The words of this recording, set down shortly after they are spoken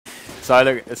So I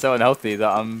look so unhealthy that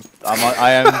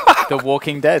I am the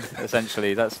Walking Dead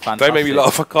essentially. That's fantastic. Don't make me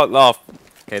laugh. I can't laugh.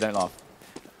 Okay, don't laugh.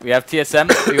 We have TSM.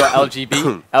 We got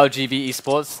LGB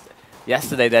eSports.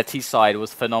 Yesterday their T side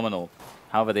was phenomenal.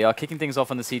 However, they are kicking things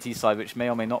off on the CT side, which may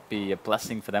or may not be a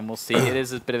blessing for them. We'll see. It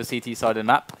is a bit of a CT-sided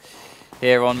map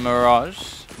here on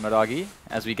Miragi,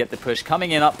 as we get the push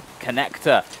coming in up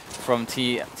connector from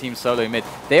Team SoloMid.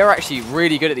 They are actually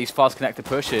really good at these fast connector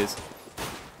pushes.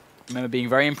 I remember being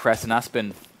very impressed in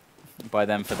Aspen by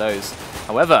them for those.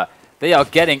 However, they are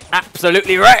getting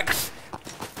absolutely wrecked.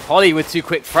 Holly with 2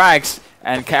 quick frags,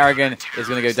 and Carrigan is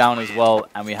going to go down as well,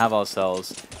 and we have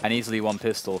ourselves an easily 1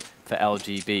 pistol for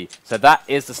LGB. So that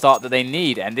is the start that they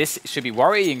need, and this should be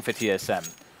worrying for TSM.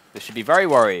 This should be very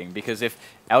worrying, because if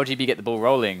LGB get the ball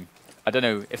rolling, I don't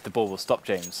know if the ball will stop,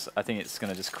 James. I think it's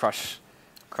going to just crush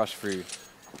through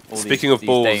all Speaking of these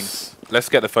balls, Danes. let's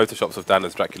get the photoshops of Dan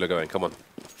as Dracula going. Come on.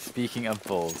 Speaking of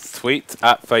balls. Tweet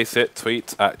at Faceit,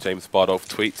 tweet at James Bardolph,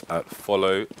 tweet at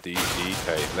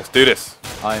FollowDGK. Let's do this.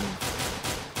 I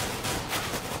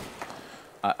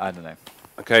don't know.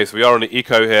 Okay, so we are on the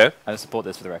eco here. I support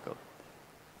this for the record.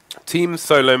 Team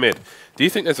SoloMid. Do you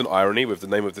think there's an irony with the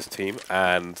name of this team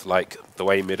and like the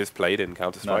way mid is played in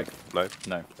Counter-Strike? No.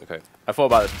 No. Okay. I thought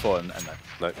about this before and no.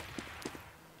 No.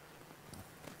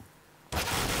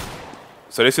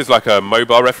 So this is like a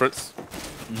MOBA reference.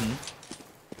 Mm-hmm.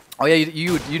 Oh yeah,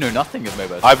 you know nothing of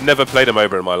MOBAs. I've never played a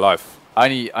MOBA in my life.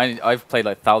 I've played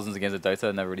like thousands of games of Dota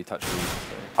and never really touched League.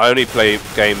 So. I only play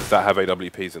games that have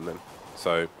AWPs in them.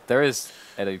 So there is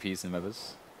AWPs in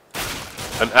MOBAs.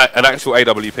 An actual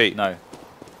AWP? No,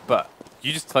 but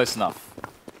you just close enough.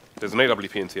 There's an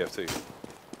AWP in TF2.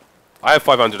 I have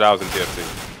 500 hours in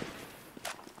TF2.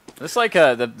 It's like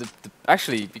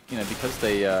actually, you know, because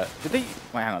they did they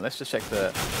wait, hang on, let's just check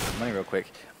the money real quick.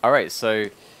 All right, so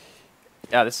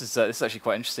yeah, this is actually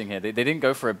quite interesting here. They didn't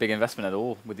go for a big investment at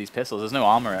all with these pistols. There's no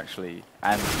armor actually,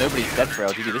 and nobody's dead for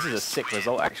LGB. This is a sick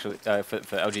result actually for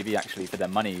LGB actually for their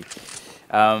money.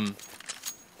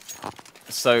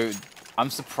 So I'm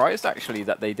surprised actually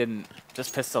that they didn't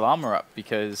just pistol armor up,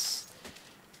 because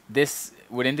this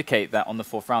would indicate that on the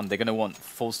 4th round they're going to want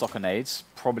full stock of nades,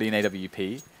 probably an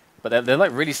AWP. But they're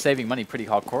like really saving money pretty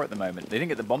hardcore at the moment. They didn't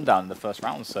get the bomb down in the 1st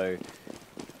round, so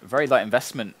very light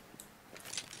investment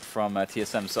from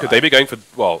TSM. So could they be going for,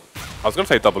 well, I was going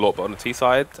to say double AWP, but on the T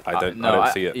side, I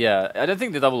don't see it. Yeah, I don't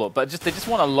think they're double AWP, but they just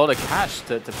want a lot of cash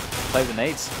to play the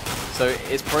nades. So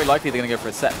it's very likely they're going to go for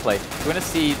a set play. We're going to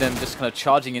see them just kind of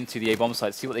charging into the A-bomb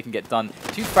site, see what they can get done.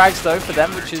 2 frags though for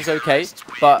them, which is okay.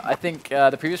 But I think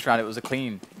the previous round it was a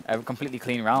completely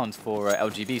clean round for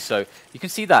LGB. So you can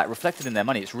see that reflected in their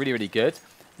money. It's really, really good.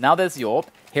 Now there's the AWP.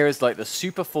 Here is like the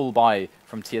super full buy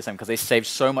from TSM because they saved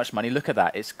so much money. Look at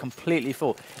that. It's completely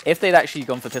full. If they'd actually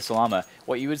gone for pistol armor,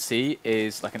 what you would see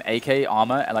is like an AK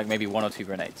armor and like maybe 1 or 2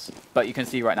 grenades. But you can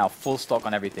see right now, full stock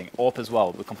on everything. AWP as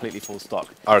well, with completely full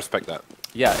stock. I respect that.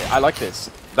 Yeah, I like this.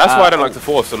 That's why I don't like to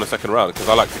force on the 2nd round, because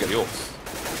I like to get the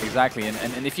AWPs. Exactly,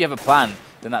 and if you have a plan,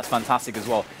 then that's fantastic as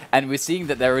well. And we're seeing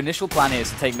that their initial plan here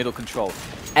is to take middle control.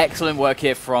 Excellent work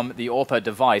here from the AWPer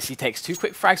device. He takes 2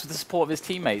 quick frags with the support of his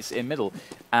teammates in middle,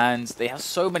 and they have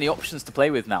so many options to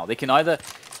play with now. They can either,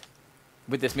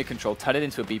 with this mid control, turn it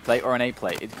into a B play or an A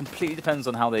play. It completely depends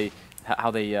on how they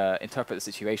interpret the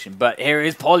situation. But here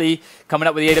is Polly coming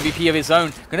up with the AWP of his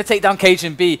own. Going to take down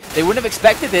Cajun B. They wouldn't have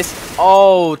expected this.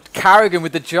 Oh, Carrigan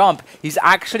with the jump. He's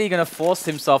actually going to force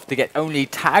himself to get only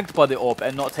tagged by the AWP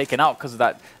and not taken out because of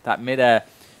that mid-air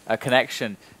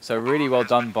connection. So really well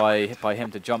done by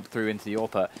him to jump through into the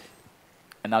AWPer.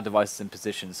 And now Device is in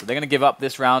position. So they're going to give up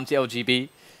this round to LGB.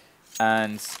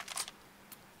 And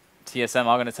TSM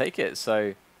are going to take it.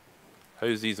 So,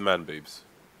 who's these man boobs?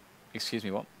 Excuse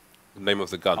me, what? The name of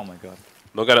the gun. Oh my god.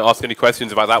 Not going to ask any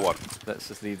questions about that one. Let's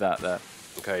just leave that there.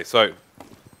 Okay, so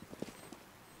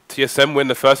TSM win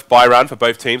the first buy round for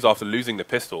both teams after losing the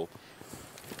pistol.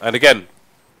 And again,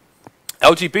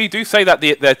 LGB do say that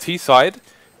their T side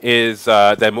is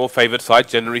their more favoured side,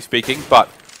 generally speaking, but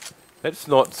let's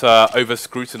not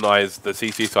over-scrutinize the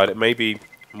CC side. It may be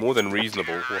more than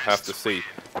reasonable. We'll have to see.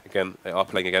 Again, they are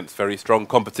playing against very strong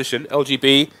competition.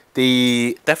 LGB,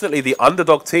 definitely the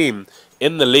underdog team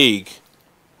in the league,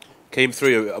 came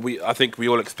through. I think we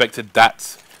all expected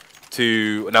that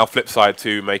to, now flip side,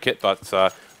 to make it,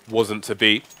 but wasn't to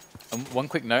be. And one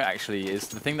quick note, actually, is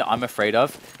the thing that I'm afraid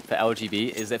of for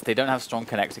LGB is if they don't have strong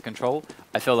connector control,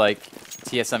 I feel like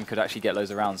TSM could actually get loads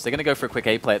of rounds. They're going to go for a quick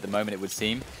A play at the moment, it would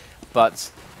seem.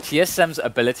 But TSM's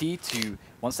ability to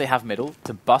once they have middle,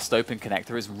 to bust open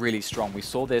connector is really strong. We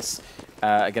saw this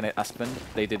again at Aspen.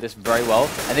 They did this very well.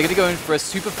 And they're going to go in for a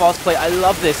super fast play. I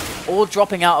love this. All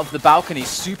dropping out of the balcony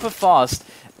super fast.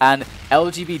 And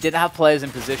LGB didn't have players in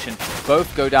position.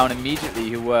 Both go down immediately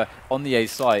who were on the A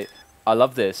site. I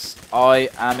love this. I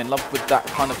am in love with that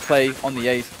kind of play on the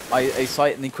A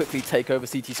site, and then quickly take over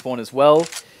CT spawn as well.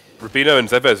 Rubino and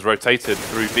Zevez rotated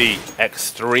through B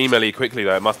extremely quickly,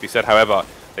 though, it must be said. However,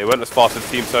 they weren't as fast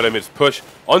as Team SoloMid's push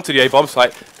onto the A bomb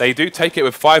site. They do take it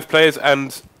with 5 players,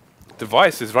 and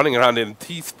Device is running around in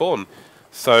T spawn.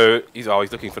 So he's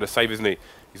looking for the save, isn't he?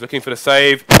 He's looking for the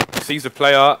save. He sees the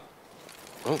player.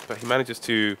 Oh, but he manages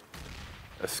to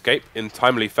escape in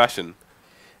timely fashion.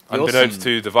 Unbeknownst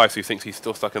to Device, who thinks he's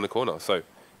still stuck in the corner. So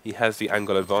he has the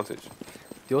angle advantage.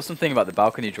 The awesome thing about the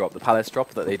balcony drop, the palace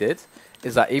drop that they did,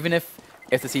 is that even if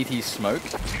the CTs smoke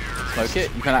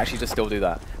it, you can actually just still do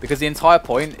that. Because the entire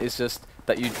point is just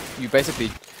that you basically,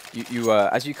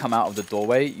 as you come out of the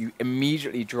doorway, you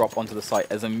immediately drop onto the site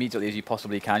as immediately as you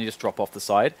possibly can. You just drop off the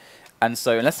side. And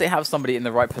so unless they have somebody in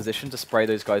the right position to spray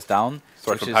those guys down...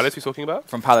 Sorry, from Palace you're talking about?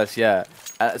 From Palace, yeah.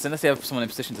 So unless they have someone in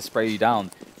position to spray you down,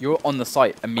 you're on the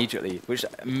site immediately, which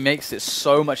makes it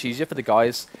so much easier for the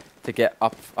guys to get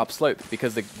up slope,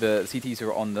 because the CTs who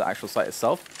are on the actual site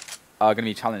itself are going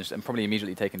to be challenged and probably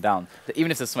immediately taken down. But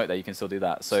even if there's smoke there, you can still do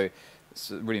that. So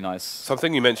it's really nice.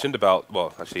 Something you mentioned about,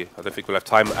 well, actually, I don't think we'll have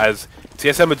time, as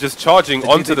TSM are just charging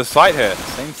onto the site here.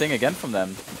 Same thing again from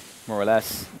them, more or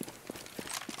less.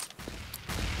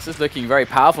 This is looking very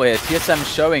powerful here. TSM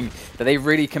showing that they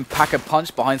really can pack a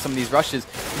punch behind some of these rushes.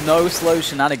 No slow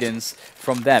shenanigans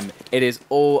from them. It is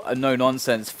all a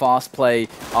no-nonsense fast play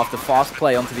after fast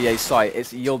play onto the A site.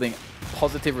 It's yielding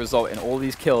positive result in all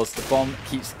these kills. The bomb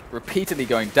keeps repeatedly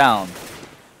going down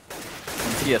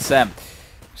from TSM.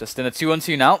 Just in a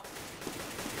 2-on-2 now.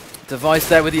 Device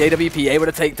there with the AWP, able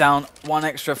to take down one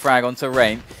extra frag onto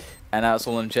Rain. And now it's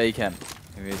all on J-Chem,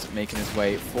 who is making his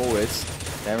way forwards.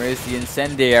 There is the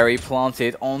incendiary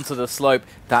planted onto the slope.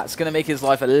 That's going to make his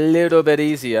life a little bit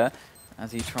easier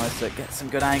as he tries to get some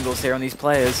good angles here on these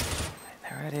players.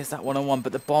 There it is, that one-on-one,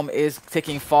 but the bomb is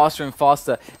ticking faster and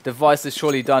faster. Device has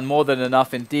surely done more than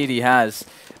enough. Indeed, he has.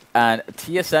 And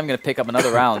TSM going to pick up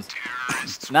another round.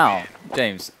 Now,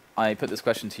 James, I put this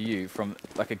question to you from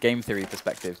like a game theory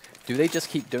perspective. Do they just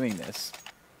keep doing this?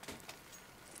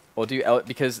 Or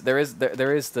because there is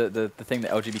the thing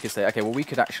that LGB could say, okay, well, we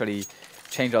could actually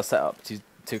change our setup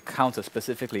to counter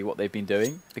specifically what they've been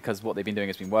doing, because what they've been doing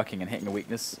has been working and hitting a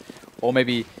weakness, or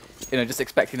maybe just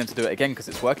expecting them to do it again because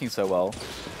it's working so well.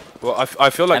 Well, I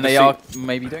feel like they are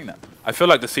maybe doing that. I feel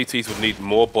like the CTs would need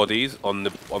more bodies on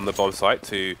the bomb site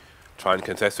to try and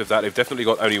contest with that. They've definitely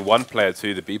got only one player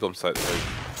to the B bomb site,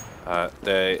 so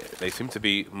they seem to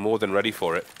be more than ready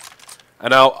for it.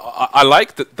 And now I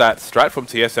like that strat from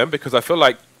TSM, because I feel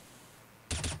like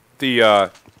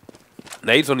the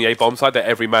nades on the A bomb side that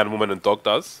every man, woman, and dog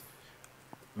does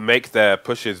make their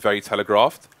pushes very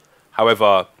telegraphed.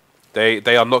 However,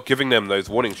 they are not giving them those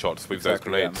warning shots with those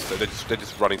grenades. So they're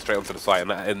just running straight onto the site,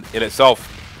 and that in itself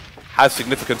has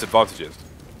significant advantages.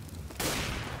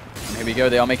 And here we go.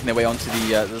 They are making their way onto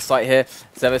the site here.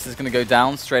 Zevis is going to go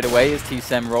down straight away as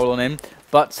TSM roll on him.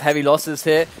 But heavy losses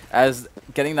here, as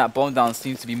getting that bomb down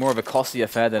seems to be more of a costly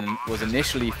affair than was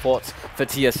initially thought for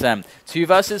TSM. 2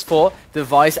 versus 4,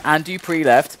 Device and Dupree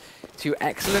left. 2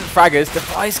 excellent fraggers.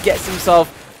 Device gets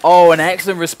himself, an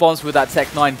excellent response with that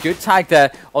Tech 9. Good tag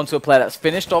there onto a player that's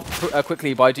finished off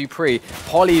quickly by Dupree.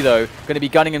 Polly, though, going to be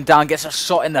gunning him down, gets a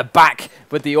shot in the back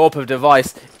with the AWP of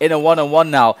Device in a 1-on-1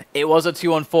 now. It was a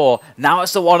 2-on-4. Now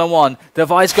it's a 1-on-1.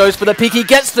 Device goes for the peek. He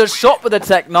gets the shot with the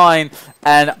Tech 9.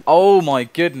 And oh my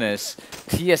goodness,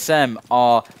 TSM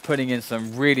are putting in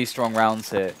some really strong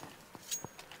rounds here.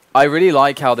 I really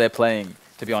like how they're playing,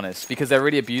 to be honest, because they're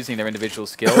really abusing their individual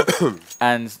skill.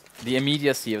 And the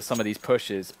immediacy of some of these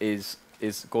pushes is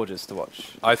gorgeous to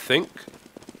watch. I think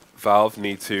Valve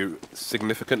need to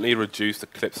significantly reduce the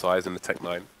clip size in the Tech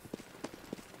 9.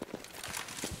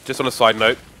 Just on a side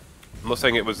note, I'm not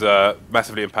saying it was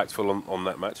massively impactful on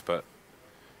that match, but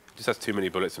it just has too many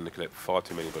bullets in the clip, far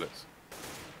too many bullets.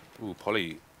 Ooh,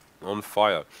 Polly on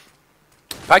fire.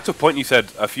 Back to a point you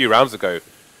said a few rounds ago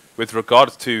with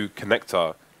regards to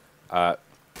Connector.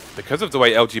 Because of the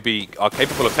way LGB are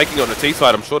capable of taking on the T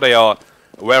side, I'm sure they are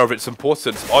aware of its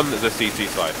importance on the CT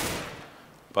side.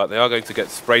 But they are going to get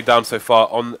sprayed down so far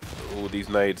on all these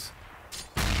nades.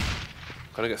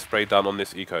 Going to get sprayed down on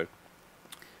this eco.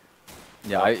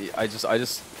 Yeah, I just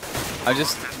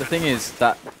the thing is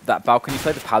that balcony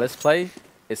play, the Palace play,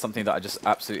 is something that I just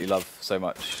absolutely love so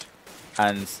much.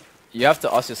 And you have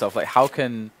to ask yourself, like, how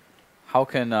can how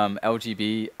can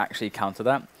LGB actually counter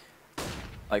that?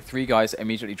 Like 3 guys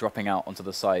immediately dropping out onto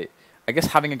the site. I guess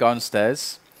having a guy on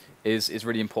stairs is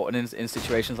really important in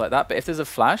situations like that. But if there's a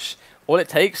flash, all it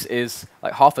takes is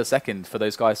like half a second for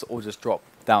those guys to all just drop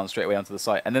down straight away onto the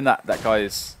site. And then that guy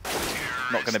is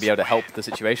not going to be able to help the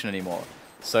situation anymore.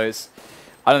 So it's,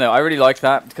 I don't know, I really like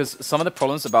that, because some of the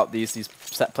problems about these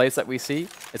set plays that we see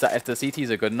is that if the CTs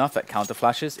are good enough at counter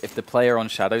flashes, if the player on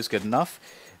Shadow is good enough,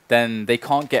 then they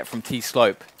can't get from T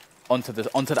slope onto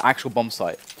the actual bomb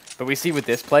site. But we see with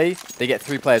this play, they get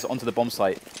 3 players onto the bomb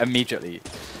site immediately.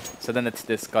 So then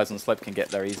this guys on slope can get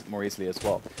there more easily as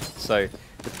well. So,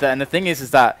 and the thing is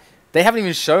that they haven't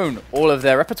even shown all of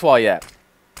their repertoire yet.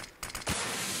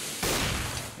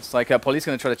 It's like Polly's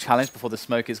going to try to challenge before the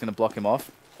smoke is going to block him off.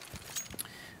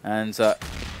 And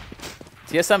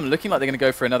TSM looking like they're going to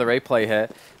go for another A play here.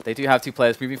 They do have 2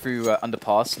 players moving through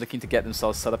underpass, looking to get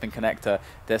themselves set up in connector.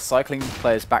 They're cycling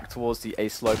players back towards the A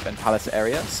slope and palace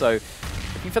area. So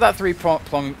looking for that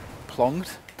 3-pronged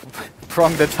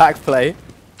attack play.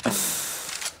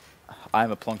 I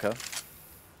am a plonker.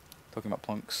 Talking about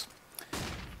plonks.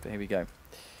 But here we go.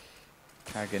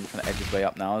 Carrigan trying to edge his way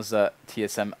up now as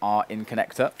TSM are in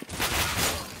connector.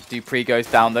 Dupree goes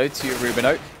down though to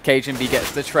Rubino. KGB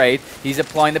gets the trade. He's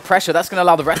applying the pressure. That's going to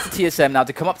allow the rest of TSM now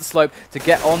to come up the slope to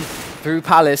get on through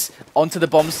Palace onto the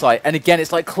bomb site. And again,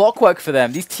 it's like clockwork for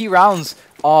them. These T rounds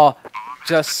are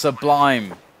just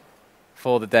sublime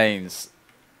for the Danes.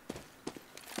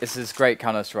 This is great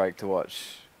Counter-Strike to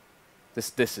watch.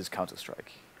 This is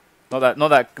Counter-Strike. Not that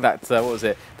what was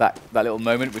it? That little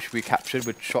moment which we captured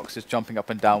with Shox just jumping up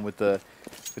and down with the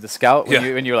scout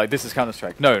when you were like, this is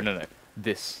Counter-Strike. No.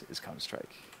 This is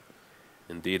Counter-Strike.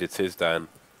 Indeed it is, Dan.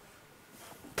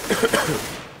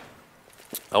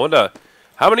 I wonder,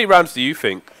 how many rounds do you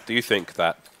think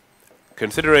that,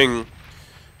 considering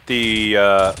the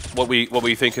what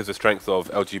we think is the strength of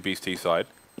LGB's T side,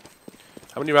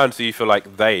 how many rounds do you feel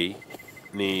like they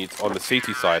need on the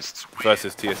CT side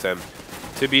versus TSM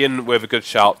to be in with a good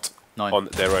shout 9 on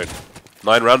their own?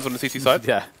 9 rounds on the CT side?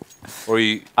 Yeah. Or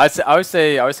I would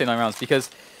say 9 rounds, because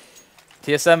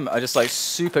TSM are just like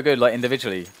super good like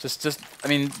individually. I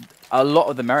mean, a lot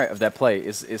of the merit of their play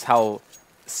is how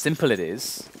simple it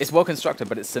is. It's well constructed,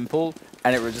 but it's simple,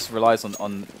 and it just relies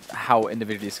on how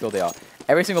individually skilled they are.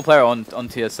 Every single player on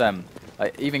TSM,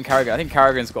 like even Carrigan, I think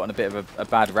Carrigan's gotten a bit of a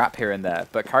bad rap here and there,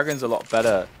 but Carrigan's a lot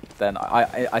better than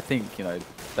I think, you know,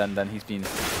 than he's been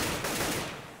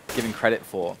given credit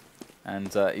for.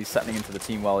 And he's settling into the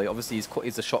team well. Obviously,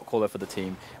 he's a shot caller for the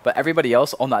team. But everybody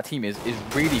else on that team is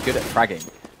really good at fragging.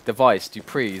 Device,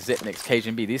 Dupree, Zipnix,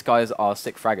 KGB. These guys are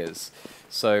sick fraggers.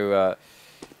 So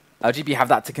LGB have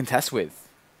that to contest with.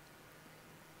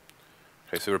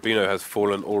 Okay, so Rubino has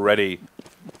fallen already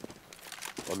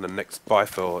on the next buy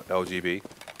for LGB,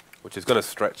 which is going to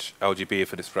stretch LGB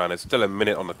for this round. There's still a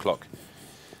minute on the clock.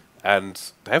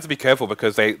 And they have to be careful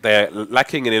because they're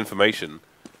lacking in information.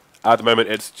 At the moment,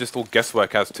 it's just all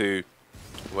guesswork as to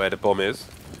where the bomb is,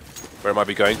 where it might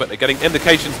be going. But they're getting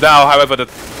indications now. However, the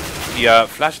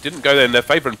flash didn't go there in their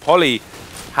favor. And Polly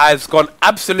has gone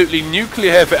absolutely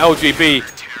nuclear here for LGB.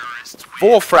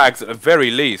 4 frags at the very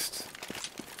least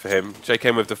for him. Jay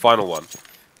came with the final one.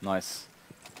 Nice.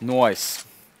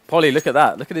 Polly, look at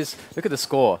that. Look at the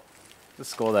score. The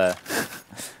score there.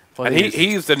 And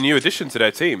he's the new addition to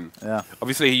their team. Yeah.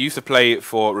 Obviously, he used to play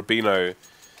for Rubino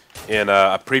in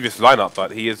a previous lineup,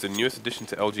 but he is the newest addition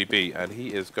to LGB, and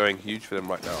he is going huge for them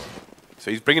right now.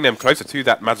 So he's bringing them closer to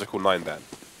that magical 9 then.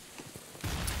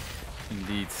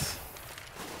 Indeed.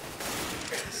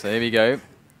 So here we go.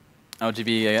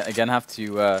 LGB again have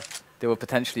to deal with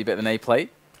potentially a bit of an A play.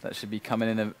 That should be coming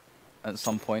in at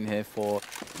some point here for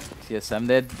TSM.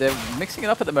 They're mixing it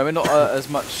up at the moment, not as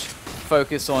much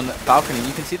focus on balcony.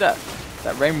 You can see that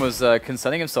Rain was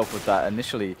concerning himself with that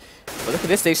initially. But look at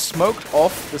this, they smoked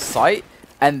off the site,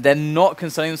 and they're not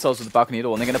concerning themselves with the balcony at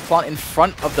all. And they're going to plant in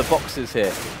front of the boxes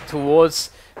here, towards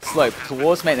slope,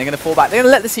 towards main. They're going to fall back. They're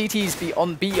going to let the CTs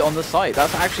be on the site.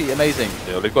 That's actually amazing.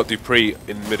 Yeah, they've got Dupree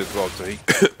in mid as well, so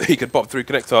he can pop through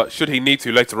connector should he need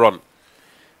to later on.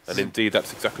 And indeed,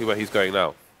 that's exactly where he's going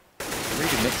now.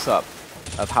 Really good mix-up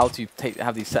of how to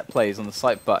have these set plays on the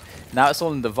site, but now it's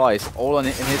all in Device, all in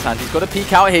his hands. He's got to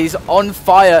peek out here. He's on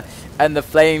fire, and the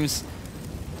Flames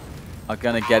are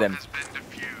going to get him.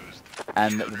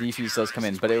 And the defuse does come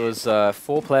in, but it was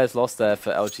 4 players lost there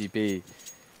for LGB.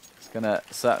 It's going to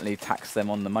certainly tax them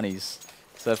on the monies.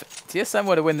 So if TSM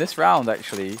were to win this round,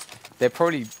 actually, they'll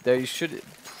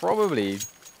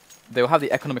have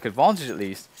the economic advantage at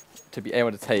least to be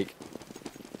able to take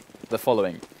the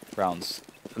following rounds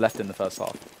left in the first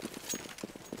half.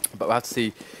 But we'll have to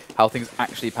see how things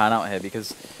actually pan out here,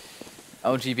 because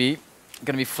LGB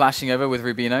going to be flashing over with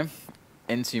Rubino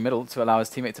into middle to allow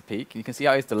his teammate to peek. And you can see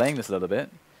how he's delaying this a little bit.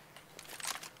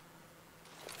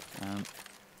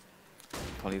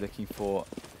 Probably looking for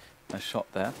a shot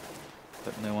there,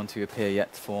 but no one to appear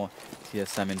yet for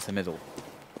TSM into middle.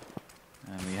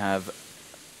 And we have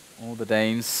all the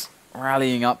Danes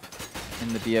rallying up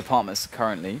in the B apartments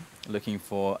currently, looking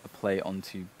for a play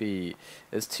onto B.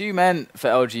 There's 2 men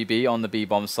for LGB on the B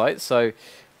bomb site, so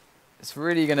it's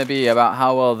really going to be about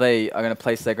how well they are going to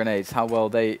place their grenades, how well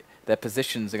their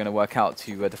positions are going to work out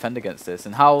to defend against this,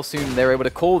 and how soon they're able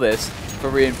to call this for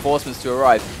reinforcements to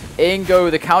arrive. In go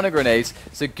the counter grenades,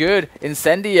 so good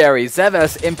incendiary.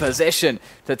 Zeves in position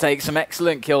to take some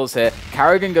excellent kills here.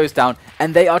 Carrigan goes down,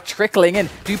 and they are trickling in.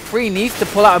 Dupree needs to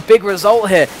pull out a big result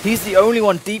here. He's the only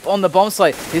one deep on the bomb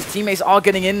site. His teammates are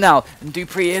getting in now, and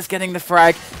Dupree is getting the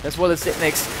frag, as well as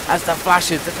Zipnix, as the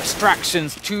flashes, the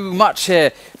distractions, too much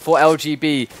here for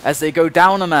LGB as they go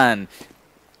down a man.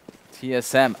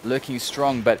 TSM looking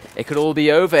strong, but it could all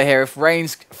be over here if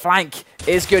Rain's flank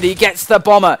is good. He gets the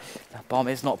bomber. The bomb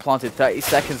is not planted. 30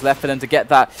 seconds left for them to get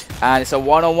that. And it's a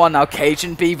one-on-one now.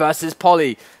 Cajun B versus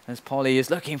Polly. As Polly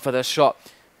is looking for the shot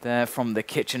there from the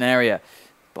kitchen area.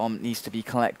 Bomb needs to be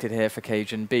collected here for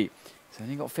Cajun B. He's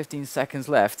only got 15 seconds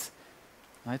left.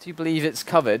 I do believe it's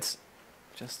covered.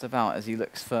 Just about, as he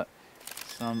looks for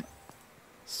some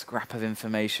scrap of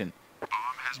information.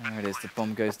 There it is. The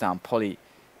bomb goes down. Polly.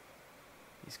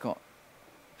 He's got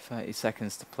 30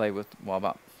 seconds to play with, well,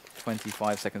 about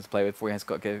 25 seconds to play with before he has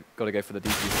got to go for the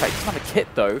defuse. He doesn't have a kit,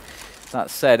 though, that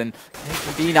said, and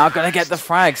Cajun B now going to get the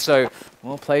frag, so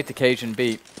well played to Cajun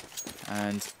B.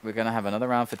 And we're going to have another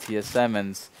round for TSM,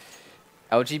 and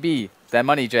LGB, their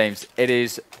money, James, it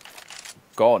is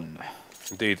gone.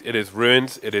 Indeed, it is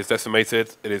ruined, it is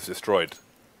decimated, it is destroyed.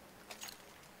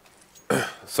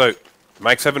 So,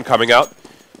 Mag 7 coming out,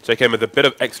 JKM with a bit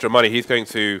of extra money, he's going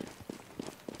to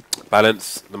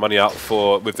balance the money out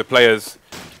with the players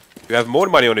who have more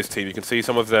money on his team. You can see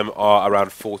some of them are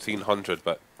around 1,400,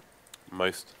 but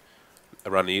most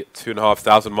around the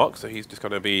 2,500 mark. So he's just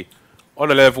going to be on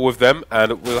a level with them,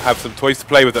 and we'll have some toys to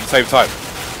play with at the same time.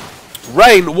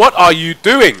 Rain, what are you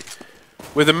doing?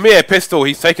 With a mere pistol,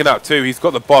 he's taken out 2. He's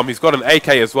got the bomb. He's got an AK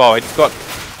as well. He's got...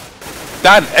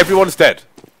 Dan, everyone's dead.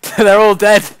 They're all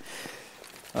dead.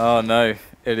 Oh no,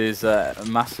 it is a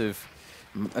massive...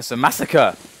 It's a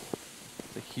massacre.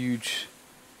 It's a huge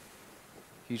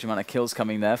amount of kills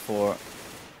coming there for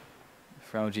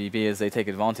LGB as they take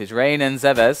advantage. Rain and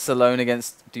Zeves alone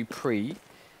against Dupree.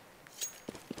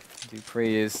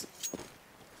 Dupree is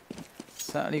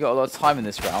certainly got a lot of time in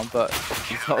this round, but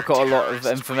he's not got a lot of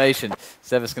information.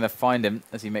 Zeves going to find him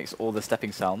as he makes all the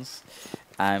stepping sounds.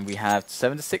 And we have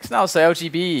 7-6 now, so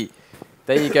LGB,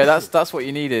 there you go, that's what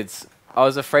you needed. I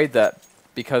was afraid that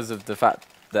because of the fact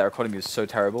their economy was so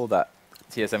terrible that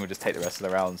TSM would just take the rest of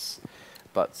the rounds.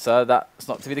 But that's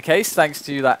not to be the case, thanks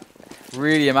to that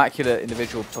really immaculate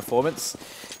individual performance.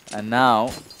 And now,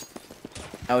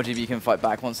 LGB can fight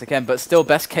back once again. But still,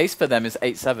 best case for them is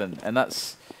 8-7. And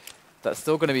that's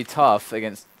still going to be tough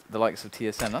against the likes of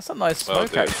TSM. That's a nice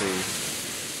smoke, actually.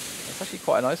 That's actually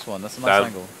quite a nice one. That's a nice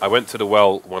angle. I went to the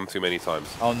well one too many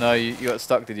times. Oh no, you got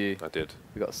stuck, did you? I did.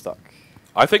 We got stuck.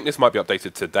 I think this might be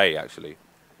updated today, actually.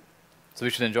 So we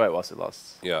should enjoy it whilst it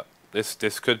lasts. Yeah.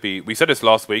 This could be... We said this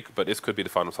last week, but this could be the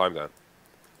final time, Dan.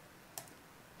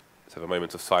 Let's have a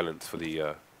moment of silence for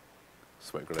the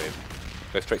smoke grenade.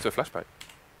 Go straight to a flashbang.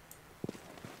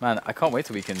 Man, I can't wait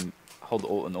till we can hold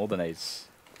ult and all the nades.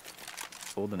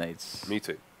 All the nades. Me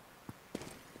too.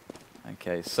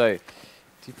 Okay, so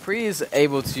Dupree is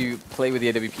able to play with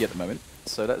the AWP at the moment.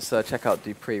 So let's check out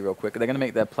Dupree real quick. They're going to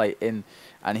make their play in,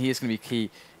 and he is going to be key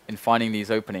in finding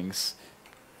these openings.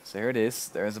 So here it is.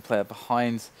 There is a player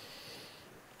behind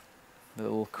the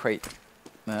little crate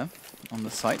there on the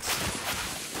site.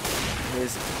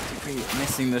 Here's Dupree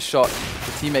missing the shot.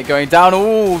 The teammate going down.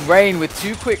 Ooh, Rain with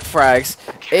 2 quick frags.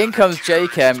 In comes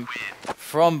JKM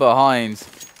from behind.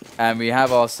 And we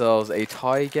have ourselves a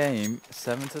tie game,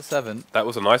 7-7. That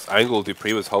was a nice angle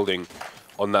Dupree was holding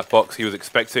on that box. He was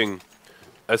expecting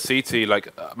a CT, like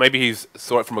maybe he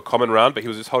saw it from a common round, but he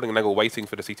was just holding an angle waiting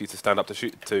for the CT to stand up to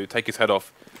shoot, to take his head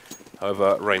off.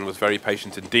 However, Rain was very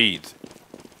patient indeed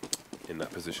in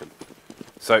that position.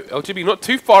 So LGB not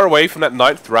too far away from that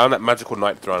 9th round, that magical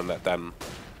 9th round that Dan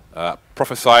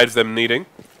prophesied them needing.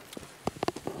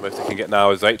 Most they can get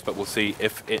now is 8, but we'll see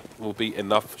if it will be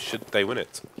enough should they win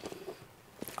it.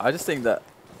 I just think that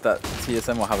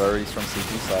TSM will have a really strong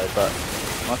CG side, but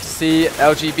Love to see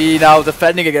LGB now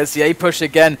defending against the A push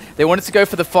again. They wanted to go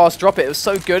for the fast drop. It was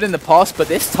so good in the past, but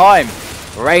this time,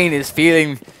 Rain is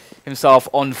feeling himself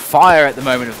on fire at the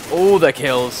moment with all the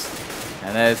kills.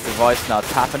 And there's Device now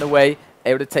tapping away,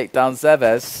 able to take down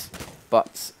Zevez.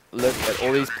 But look at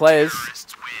all these players.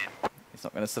 He's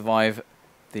not going to survive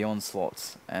the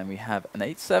onslaught. And we have an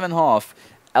 8-7 half.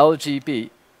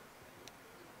 LGB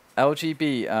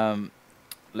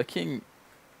looking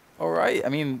alright. I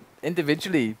mean,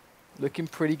 individually looking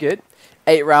pretty good.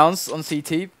 8 rounds on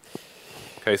CT.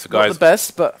 Okay, so guys, not the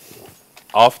best, but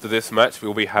after this match,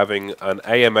 we'll be having an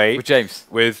AMA with James,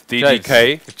 with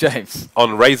DGK James on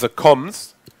Razer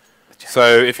Comms.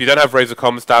 So if you don't have Razer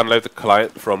Comms, download the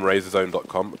client from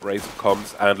razorzone.com, Razer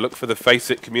Comms, and look for the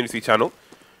Faceit community channel.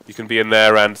 You can be in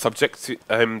there and subject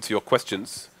him to your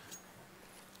questions.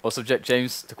 Or subject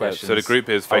James to questions. So the group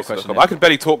is Faceit.com. I can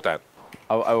barely talk, Dan.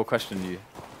 I will question you.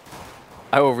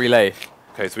 I will relay.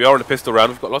 Okay, so we are in a pistol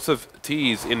round. We've got lots of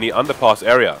T's in the underpass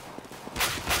area. You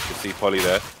can see Polly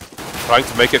there. Trying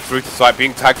to make it through to site,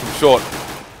 being tagged from short.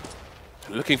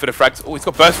 Looking for the frags. Oh, he's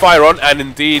got burst fire on, and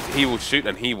indeed he will shoot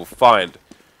and he will find.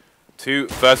 2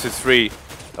 versus 3.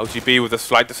 LGB with a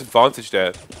slight disadvantage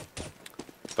there.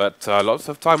 But lots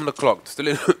of time on the clock. Still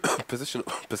in possession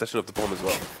of the bomb as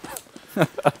well.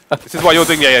 This is why you're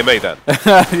doing the AMA, Dan.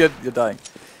 you're dying.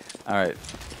 All right.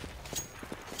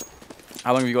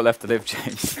 How long have you got left to live,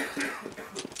 James?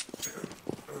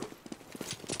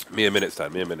 Mere minutes,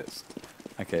 Dan. Mere minutes.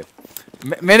 Okay.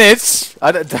 Minutes?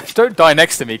 Don't die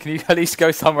next to me. Can you at least go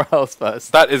somewhere else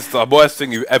first? That is the worst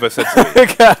thing you've ever said to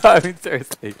me. I mean,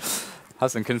 seriously.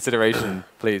 Have some consideration,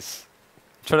 please.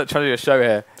 Trying to do a show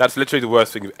here. That's literally the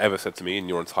worst thing you've ever said to me in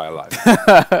your entire life.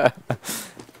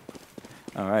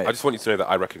 All right. I just want you to know that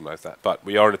I recognize that. But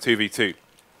we are in a 2v2.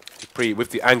 Dupree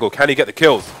with the angle. Can he get the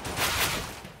kills?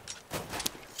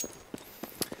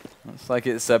 Looks like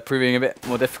it's proving a bit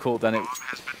more difficult than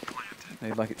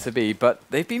they'd like it to be. But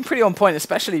they've been pretty on point,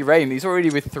 especially Rain. He's already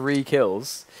with 3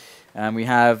 kills. And we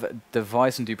have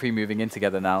Device and Dupree moving in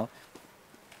together now.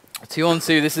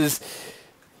 2-on-2. This is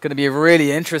going to be a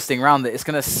really interesting round. It's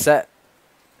going to set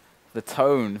the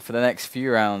tone for the next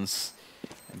few rounds.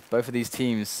 And both of these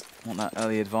teams want that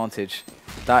early advantage.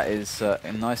 That is a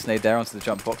nice nade there onto the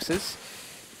jump boxes.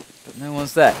 But no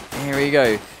one's there. Here we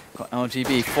go. Got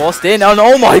LGB forced in. And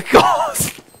oh my god!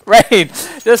 Rain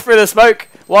just through the smoke.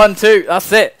 1, 2.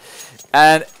 That's it.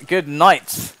 And good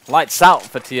night. Lights out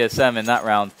for TSM in that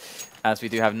round. As we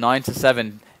do have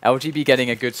 9-7. LGB getting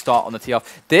a good start on the tee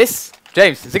off. This,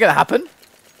 James, is it going to happen?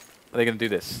 Are they going to do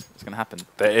this? It's going to happen.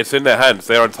 It's in their hands.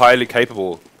 They are entirely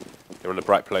capable. They're in a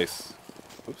bright place.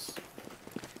 Oops.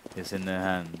 It's in their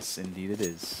hands. Indeed it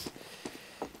is.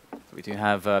 We do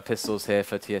have pistols here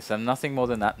for TSM. Nothing more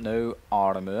than that. No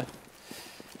armor.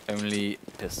 Only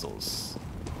pistols.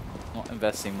 Not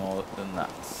investing more than that.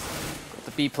 Got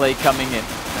the B play coming in.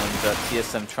 And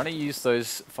TSM trying to use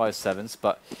those 5-7s,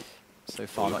 but so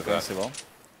far not going so well.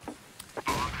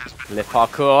 Le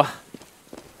parkour.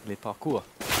 Le parkour.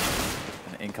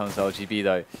 And in comes LGB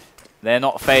though. They're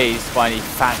not phased by any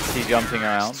fancy jumping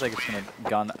around. They're just going to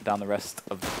gun down the rest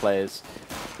of the players.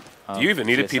 Do you even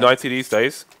need a P90 these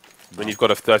days? When you've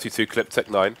got a 32 clip Tech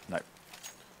 9? No.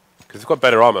 Because it's got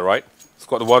better armor, right? It's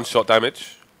got the 1-shot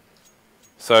damage.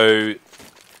 So,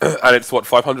 and it's what,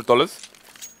 $500?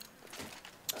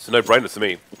 It's a no-brainer to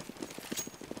me.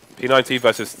 P90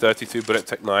 versus 32 bullet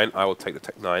Tech 9. I will take the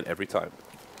Tech 9 every time.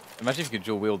 Imagine if you could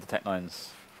dual wield the Tech 9s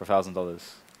for $1,000.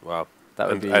 Wow. That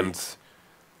would be.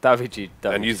 That would be G.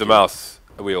 And use the mouse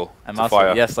wheel and to mouse fire.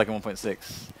 wheel, yes, like a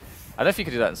 1.6. I don't know if you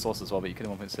could do that in Source as well, but you could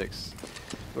in 1.6.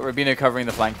 But Rubino covering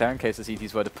the flank there in case the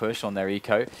CTs were to push on their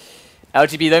eco.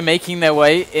 LGB though making their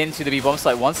way into the B-bomb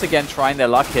site, once again trying their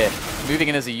luck here. Moving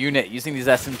in as a unit, using these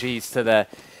SMGs to their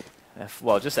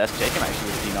well, just SJ can actually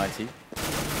with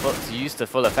P90. But used to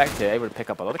full effect here, able to pick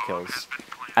up a lot of kills.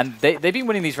 And they've been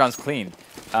winning these rounds clean.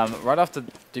 Right after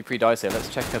Dupree dies here, let's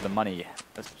check the money.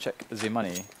 Let's check the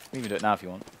money. You can even do it now if you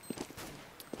want.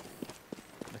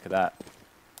 Look at that.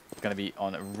 Going to be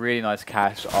on a really nice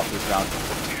cash after this round.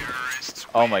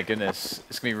 Oh my goodness.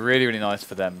 It's going to be really, really nice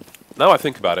for them. Now I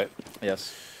think about it.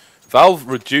 Yes. Valve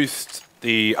reduced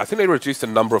I think they reduced the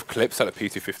number of clips that a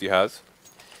P250 has.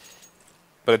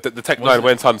 But the Tech 9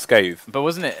 went unscathed. But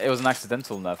wasn't it? It was an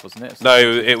accidental nerf, wasn't it? No,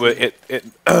 it hit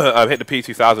the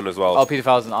P2000 as well. Oh,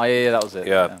 P2000. Oh, yeah, that was it.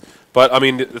 Yeah. But I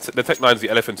mean, the Tech 9 is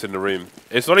the elephant in the room.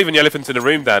 It's not even the elephant in the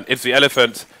room, Dan. It's the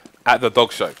elephant at the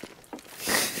dog show.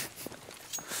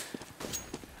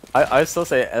 I still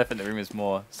say elephant in the room is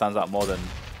stands out more than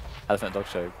elephant at dog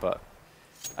show, but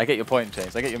I get your point,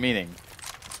 James. I get your meaning.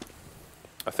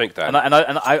 I think that.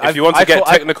 And if you want to get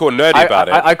technical and nerdy about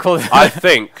it, I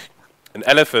think an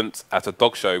elephant at a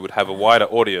dog show would have a wider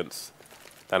audience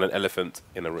than an elephant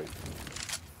in a ring.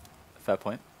 Fair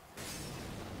point.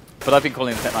 But I've been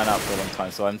calling Tech9 out for a long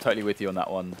time, so I'm totally with you on that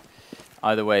one.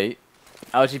 Either way,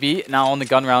 LGB now on the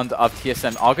gun round of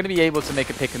TSM are going to be able to make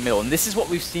a pick and middle, and this is what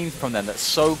we've seen from them that's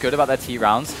so good about their T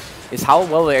rounds, is how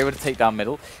well they're able to take down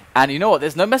middle. And you know what,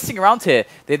 there's no messing around here.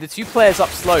 They're the 2 players up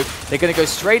slope. They're going to go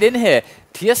straight in here.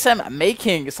 TSM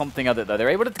making something of it though. They're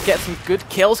able to get some good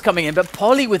kills coming in, but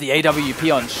Polly with the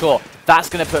AWP on shore. That's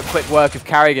going to put quick work of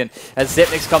Carrigan as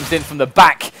Zipnix comes in from the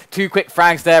back. 2 quick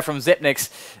frags there from Zipnix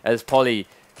as Polly,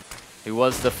 who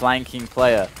was the flanking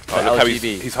player for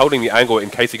LGB. He's holding the angle in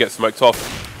case he gets smoked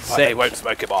off. They won't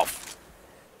smoke him off.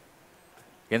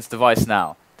 Against Device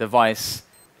now. Device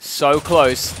so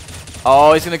close.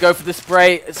 Oh, he's going to go for the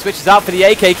spray. Switches out for the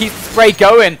AK. Keeps the spray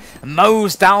going.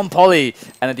 Mows down Polly.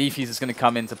 And the defuse is going to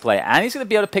come into play. And he's going to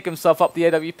be able to pick himself up the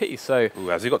AWP. So, ooh,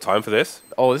 has he got time for this?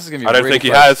 Oh, this is going to be I don't think he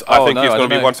has. I think he's going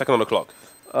to be 1 second on the clock.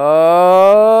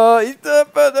 Oh,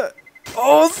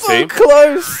 so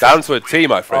close. Down to a T,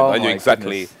 my friend. Oh, I knew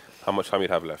exactly how much time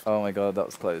he'd have left. Oh my god, that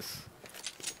was close.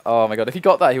 Oh my god, if he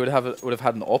got that, he would have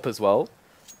had an AWP as well.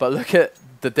 But look at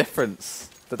the difference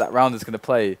that round is going to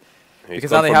play.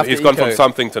 Because now he's gone from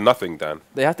something to nothing, Dan.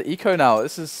 They have to eco now.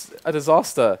 This is a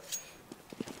disaster.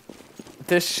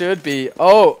 This should be...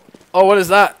 Oh, what is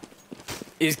that?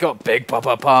 He's got Big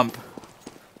Papa Pump.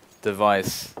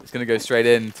 Device. He's going to go straight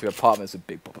into apartments with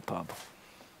Big Papa Pump.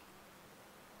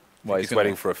 Well, he's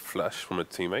waiting for a flash from a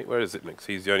teammate. Where is it, Nix?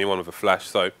 He's the only one with a flash,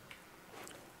 so...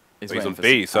 He's on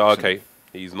B, so okay.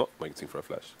 He's not waiting for a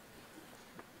flash.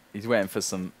 He's waiting for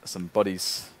some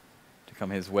bodies to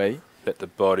come his way. Let the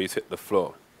bodies hit the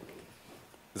floor.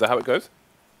 Is that how it goes?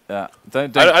 Yeah. I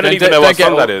don't even know what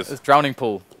song that is. It's Drowning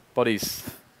Pool. Bodies.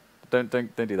 Don't do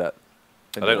that.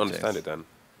 I don't understand it, Dan.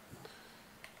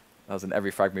 That was in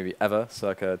every frag movie ever,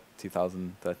 circa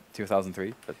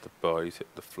 2003. Let the bodies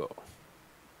hit the floor.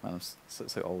 Man, I'm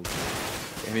so old.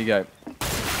 Here we go.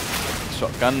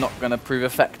 Shotgun not going to prove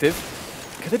effective.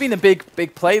 Could have been a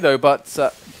big play though, but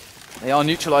they are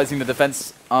neutralizing the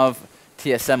defense of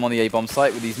TSM on the A-bomb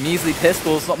site with these measly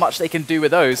pistols. Not much they can do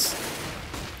with those.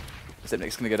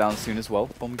 Zipnik's going to go down soon as well.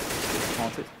 Bomb gets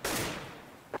planted.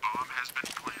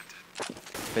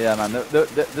 But yeah, man,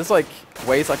 there's like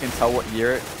ways I can tell what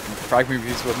year frag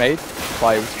movies were made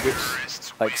by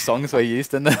which like songs were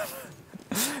used in them.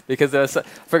 Because there was,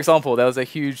 for example, there was a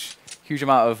huge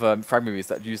amount of frag movies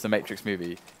that used the Matrix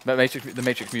movie, the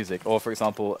Matrix music, or for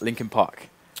example, Linkin Park.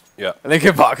 Yeah.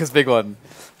 Linkin Park is a big one.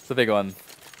 It's a big one.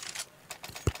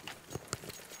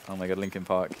 Oh my god, Linkin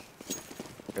Park.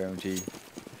 OMG.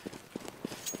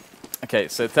 Okay,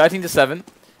 so 13-7.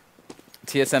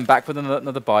 TSM back with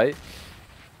another buy.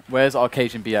 Where's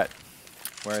Arcadian B at?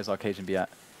 Where is Arcadian B at?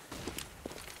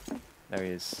 There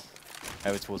he is.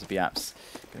 Over towards the B apps.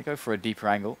 Gonna go for a deeper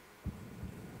angle.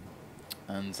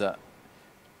 And it's a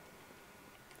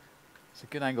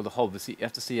good angle to hold. You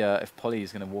have to see if Polly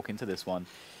is going to walk into this one.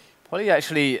 Polly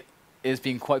actually is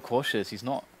being quite cautious. He's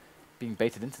not being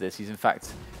baited into this. He's in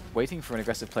fact waiting for an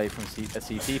aggressive play from a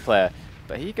CT player.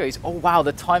 But here he goes. Oh wow,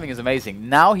 the timing is amazing.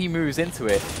 Now he moves into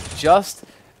it just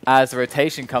as the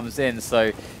rotation comes in.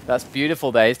 So that's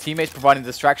beautiful there. His teammates providing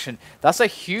distraction. That's a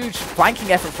huge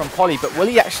flanking effort from Polly. But will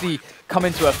he actually come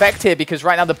into effect here? Because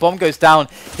right now the bomb goes down.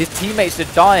 His teammates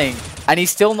are dying. And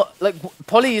he's still not... Like,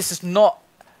 Polly is just not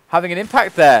having an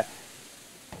impact there.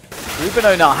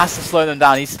 Rubino now has to slow them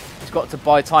down. He's got to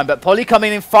buy time. But Polly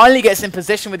coming in finally gets in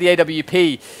position with the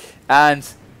AWP. And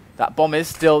that bomb is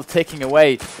still ticking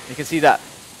away. You can see that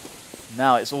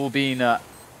now it's all been a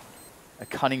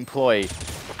cunning ploy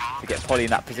to get Polly in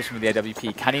that position with the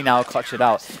AWP. Can he now clutch it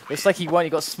out? Looks like he won't.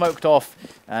 He got smoked off.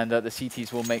 And the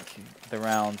CTs will make the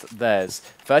round theirs.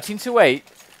 13-8.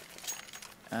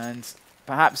 And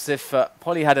perhaps if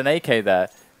Polly had an AK there,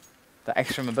 that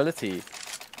extra mobility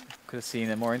could have seen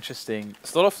a more interesting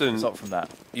result from that.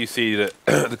 You see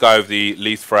the guy with the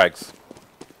least frags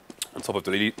on top of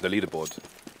the leaderboard.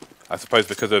 I suppose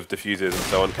because of diffuses and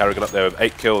so on, Carrigan up there with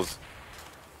 8 kills.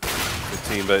 The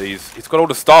team, but he's got all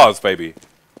the stars, baby.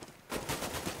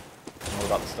 All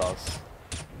about the stars.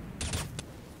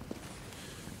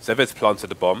 Zevez planted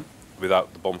the bomb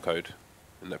without the bomb code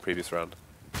in that previous round.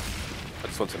 I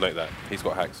just want to note that. He's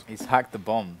got hacks. He's hacked the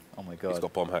bomb. Oh my god. He's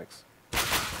got bomb hacks.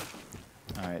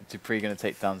 Alright, Dupree going to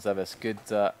take down Zevis. Good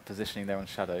positioning there on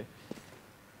Shadow.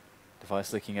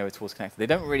 Device looking over towards connector. They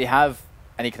don't really have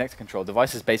any connector control.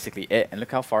 Device is basically it. And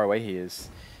look how far away he is.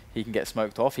 He can get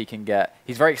smoked off. He can get...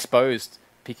 He's very exposed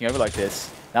peeking over like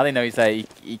this. Now they know he's there. He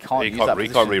can't use that position. He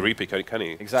can't re-repeat, can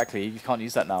he? Exactly. You can't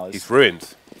use that now. He's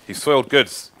ruined. He's soiled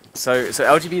goods. So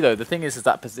LGB though, the thing is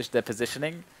that their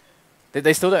positioning,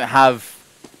 they still don't have.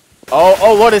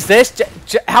 Oh, what is this?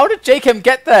 How did JKM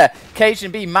get there?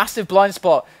 Cajun B, massive blind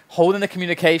spot, holding the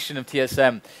communication of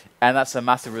TSM, and that's a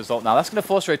massive result now. That's going to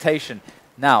force rotation.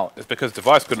 Now it's because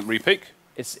Device couldn't re-peak.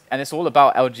 It's all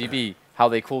about LGB, how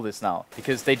they call this now,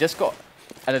 because they just got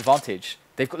an advantage.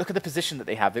 They've got, look at the position that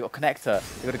they have. They've got Connector,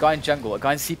 they've got a guy in jungle, a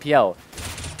guy in CPL.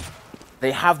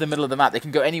 They have the middle of the map. They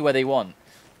can go anywhere they want.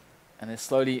 And they're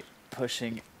slowly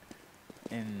pushing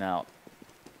in and out.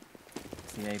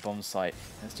 It's the A-bomb site.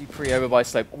 There's Dupree over by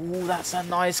Slope. Ooh, that's a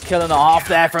nice kill and a half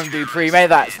there from Dupree. Maybe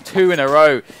that's 2 in a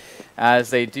row as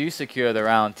they do secure the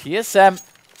round. TSM,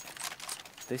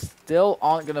 they still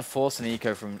aren't going to force an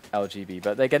eco from LGB,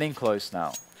 but they're getting close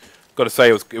now. Got to say,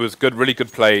 it was good, really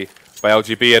good play by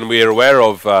LGB, and we are aware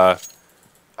of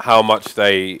how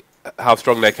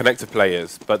strong their connector play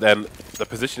is. But then the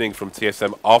positioning from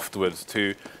TSM afterwards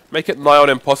to make it nigh on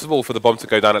impossible for the bomb to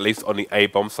go down, at least on the A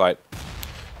bomb site.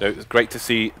 You know, it's great to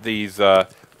see these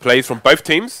plays from both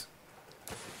teams.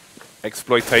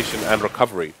 Exploitation and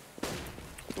recovery.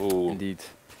 Ooh. Indeed.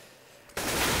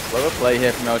 Slower play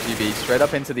here from LGB, straight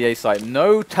up into the A site.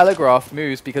 No telegraph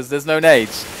moves because there's no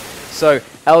nades. So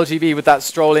LGB with that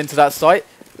stroll into that site,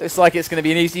 looks like it's going to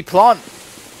be an easy plant.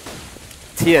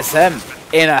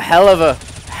 TSM in a hell of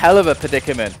a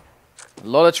predicament. A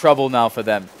lot of trouble now for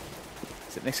them.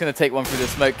 Nick's going to take one through the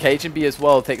smoke. Cajun B as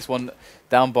well takes one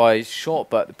down by short,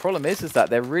 but the problem is that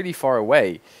they're really far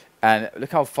away. And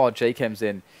look how far JKM's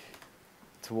in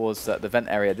towards the vent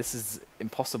area. This is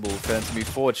impossible for them to move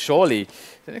forward. Surely,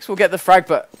 the Knicks will get the frag,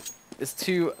 but there's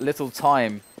too little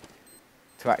time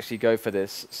to actually go for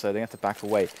this, so they have to back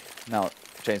away. Now,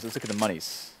 James, let's look at the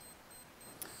monies.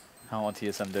 How are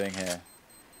TSM doing here?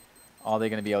 Are they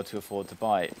going to be able to afford to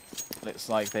buy? Looks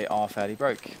like they are fairly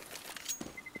broke.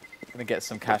 Going to get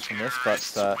some cash from this, but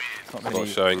it's not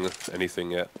showing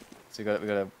anything yet. So we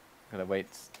gotta wait.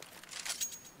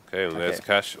 Okay, and there's the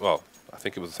cash. Well, I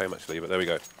think it was the same actually, but there we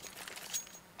go.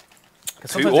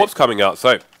 2 orbs coming out,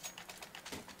 so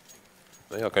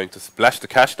they are going to splash the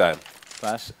cash down.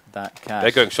 Splash that cash.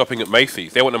 They're going shopping at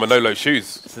Macy's. They want the Manolo shoes.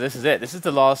 So this is it. This is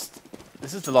the last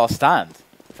stand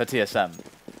for TSM.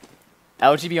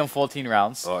 LGB on 14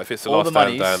 rounds. Oh, if it's the last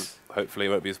stand, Dan, hopefully it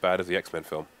won't be as bad as the X-Men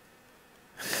film.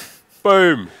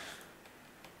 Boom!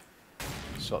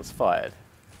 Shots fired.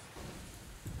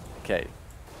 Okay.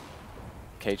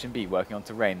 Cajun B working on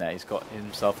terrain there. He's got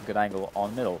himself a good angle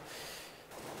on middle.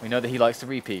 We know that he likes to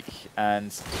re-peek, and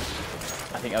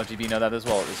I think LGB know that as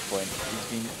well at this point.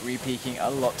 He's been re-peeking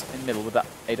a lot in middle with that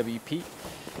AWP.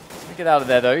 He's gonna get out of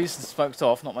there though. He's smoked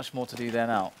off. Not much more to do there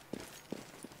now.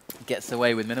 Gets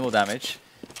away with minimal damage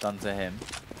done to him,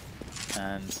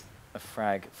 and a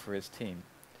frag for his team.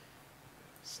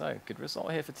 So, good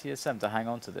result here for TSM to hang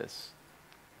on to this.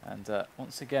 And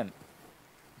once again,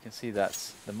 you can see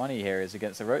that the money here is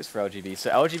against the ropes for LGB.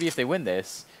 So LGB, if they win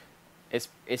this, it's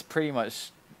pretty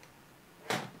much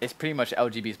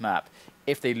LGB's map.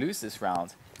 If they lose this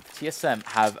round, TSM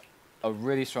have a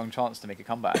really strong chance to make a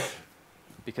comeback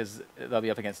because they'll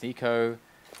be up against Nico,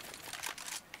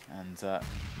 and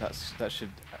that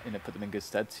should put them in good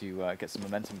stead to get some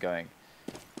momentum going.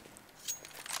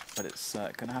 But it's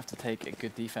going to have to take a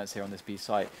good defense here on this B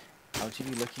site.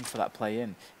 LGB looking for that play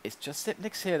in. It's just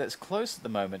Zipnix here that's close at the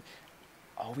moment.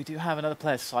 Oh, we do have another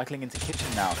player cycling into kitchen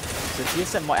now. So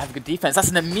TSM might have a good defense.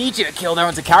 That's an immediate kill there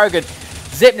onto Carrigan.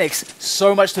 Zipnix,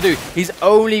 so much to do. He's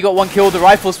only got 1 kill with the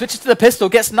rifle. Switches to the pistol,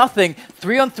 gets nothing.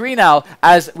 3 on 3 now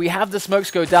as we have the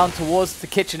smokes go down towards the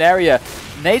kitchen area.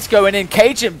 Nade's going in.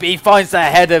 Cajun B finds the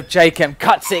head of JKM,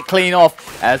 cuts it clean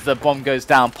off as the bomb goes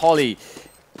down. Polly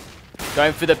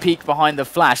going for the peek behind the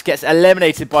flash, gets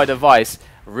eliminated by Device.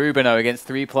 Rubino against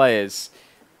 3 players.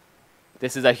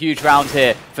 This is a huge round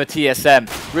here for TSM.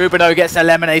 Rubino gets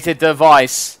eliminated.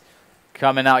 Device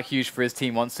coming out huge for his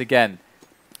team once again.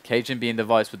 Cajun being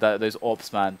Device with those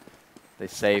AWPs, man. They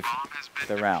saved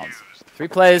the round. 3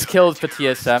 players killed for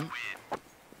TSM.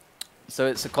 So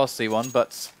it's a costly one,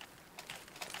 but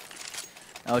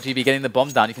LGB getting the bomb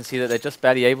down. You can see that they're just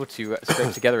barely able to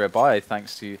scrape together a buy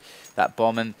thanks to that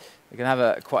bomb. And they're going to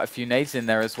have quite a few nades in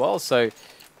there as well. So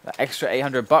that extra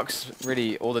 $800,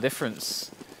 really all the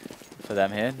difference for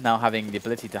them here. Now having the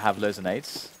ability to have loads of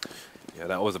nades. Yeah,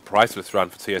 that was a priceless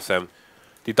round for TSM.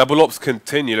 The double ops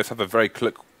continue. Let's have a very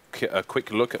quick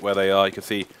look at where they are. You can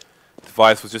see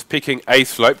Device was just peeking A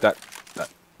slope, that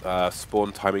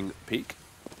spawn timing peak,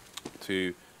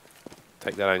 to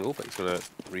take that angle, but he's going to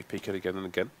re-peek it again and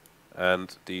again.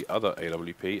 And the other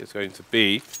AWP is going to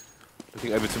be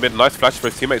looking over to mid. Nice flash for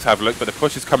his teammates to have a look, but the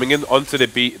push is coming in onto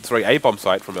the A-bomb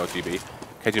site from LGB.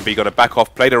 KGB going to back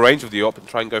off, play the range of the AWP, and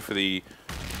try and go for the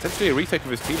potentially a retake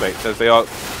of his teammates as they are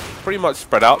pretty much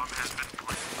spread out.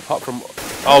 Apart from...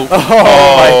 Oh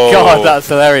my god, that's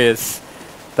hilarious.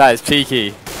 That is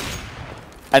cheeky.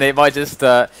 And it might just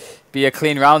be a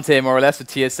clean round here, more or less, with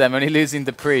TSM, only losing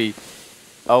the pre.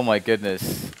 Oh my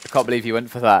goodness. I can't believe he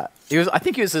went for that. I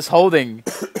think he was just holding,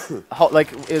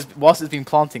 whilst it's being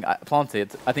planted,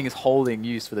 I think it's holding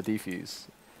use for the defuse.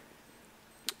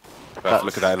 Look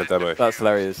at that in the demo. That's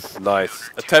hilarious. Nice.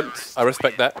 Attempt. I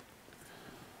respect that.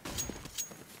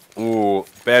 Ooh,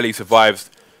 barely survives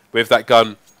with that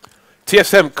gun.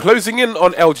 TSM closing in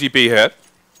on LGB here.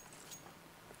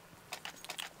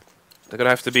 They're going to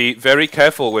have to be very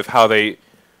careful with how they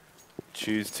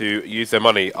choose to use their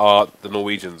money. Are the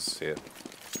Norwegians here.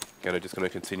 Again, they're just going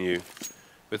to continue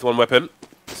with one weapon.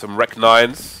 Some Rec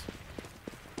 9s.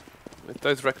 With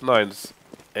those Rec 9s,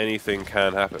 anything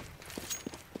can happen.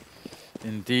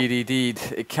 Indeed,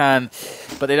 it can.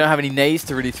 But they don't have any nades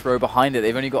to really throw behind it.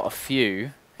 They've only got a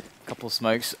few. Couple of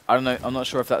smokes. I don't know. I'm not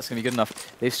sure if that's going to be good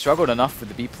enough. They've struggled enough with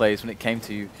the B plays when it came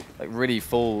to like really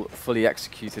fully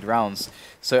executed rounds.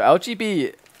 So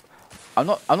LGB,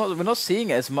 we're not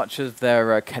seeing as much of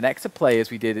their connector play as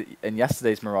we did in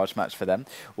yesterday's Mirage match for them.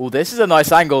 Oh, this is a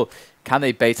nice angle. Can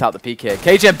they bait out the peak here?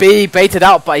 KGB baited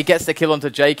out, but he gets the kill onto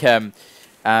JChem,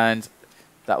 and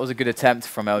that was a good attempt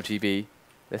from LGB.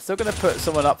 They're still going to put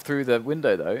someone up through the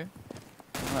window though.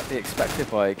 That might be expected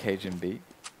by KGB.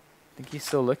 I think he's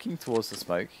still looking towards the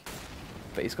smoke,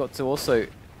 but he's got to also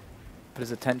put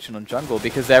his attention on jungle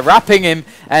because they're wrapping him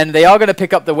and they are going to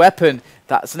pick up the weapon.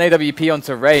 That's an AWP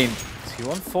onto Rain.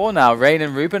 2-on-4 now. Rain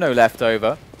and Rubino left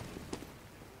over.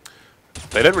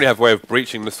 They don't really have a way of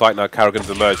breaching the site now. Carrigan's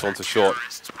emerged onto short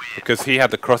because he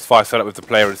had the crossfire set up with the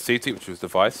player in CT, which was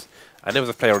Device, and there was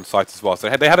a player on site as well. So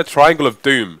they had a triangle of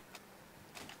doom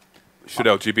should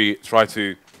LGB try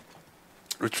to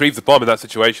retrieve the bomb in that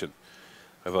situation.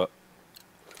 However,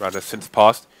 round has since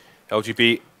passed.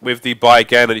 LGB with the buy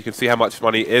again, and you can see how much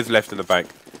money is left in the bank.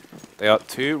 They are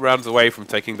 2 rounds away from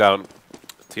taking down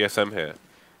TSM here.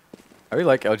 I really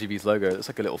like LGB's logo. It's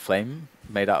like a little flame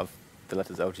made out of the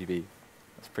letters LGB.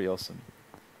 That's pretty awesome.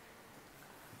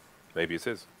 Maybe it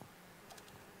is.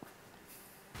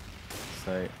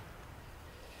 So,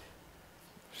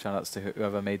 shout outs to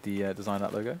whoever made the design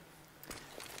that logo.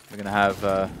 We're going to have,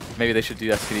 maybe they should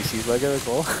do SKDC's logo as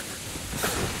well.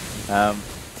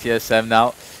 TSM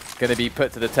now going to be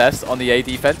put to the test on the A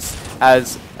defense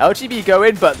as LGB go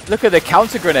in, but look at the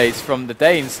counter grenades from the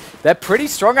Danes. They're pretty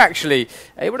strong actually,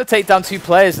 able to take down 2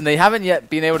 players, and they haven't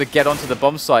yet been able to get onto the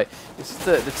bomb site. This is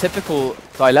the typical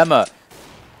dilemma.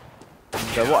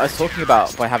 And, what I was talking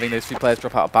about by having those 2 players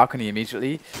drop out of balcony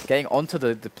immediately, getting onto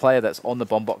the player that's on the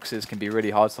bomb boxes can be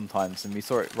really hard sometimes, and we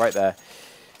saw it right there.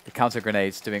 The counter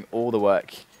grenades doing all the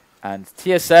work, and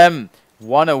TSM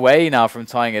 1 away now from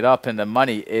tying it up, and the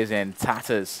money is in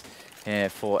tatters here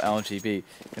for LGB. Going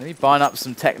to be buying up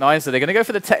some Tech 9s, so they're going to go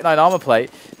for the Tech 9 armor plate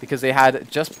because they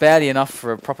had just barely enough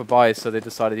for a proper buy, so they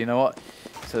decided, you know what,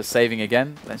 instead of saving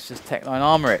again, let's just Tech 9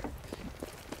 armor it.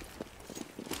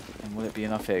 And will it be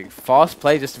enough here? Fast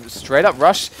play, just straight up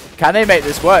rush. Can they make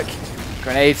this work?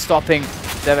 Grenade stopping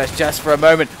Devesh just for a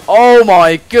moment. Oh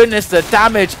my goodness, the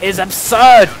damage is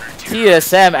absurd.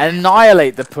 TSM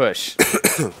annihilate the push.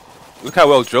 Look how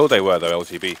well drilled they were though,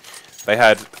 LGB. They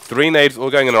had 3 nades all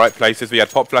going in the right places. We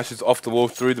had pop flashes off the wall,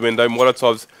 through the window,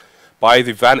 Molotovs by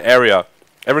the van area.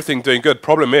 Everything doing good.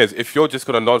 Problem is, if you're just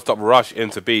going to non-stop rush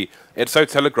into B, it's so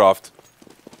telegraphed.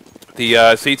 The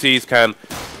CTs can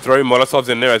throw Molotovs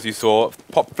in there, as you saw.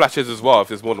 Pop flashes as well if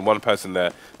there's more than one person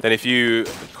there. Then if you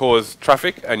cause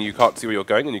traffic and you can't see where you're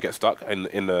going and you get stuck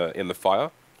in the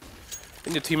fire,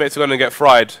 then your teammates are going to get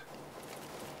fried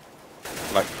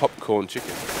like popcorn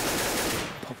chicken.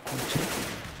 Popcorn chicken?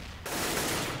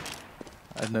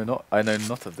 I know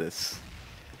not of this.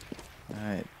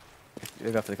 Alright.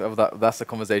 That's the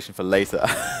conversation for later.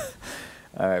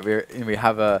 Alright, we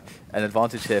have an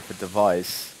advantage here for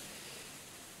Device.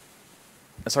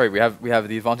 Sorry, we have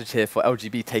the advantage here for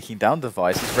LGB taking down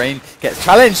Device. As Rain gets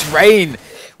challenged. Rain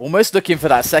almost looking for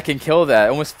that second kill there,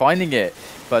 almost finding it,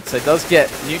 but it does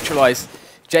get neutralized.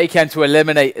 JChem to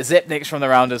eliminate Zipnix from the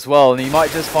round as well, and he might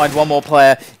just find one more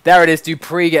player. There it is.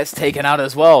 Dupree gets taken out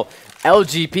as well.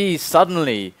 LGB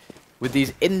suddenly, with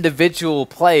these individual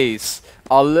plays,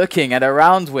 are looking at a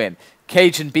round win.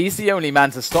 Cajun B's the only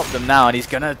man to stop them now, and he's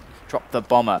going to drop the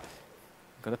bomber.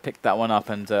 Got to pick that one up,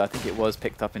 and I think it was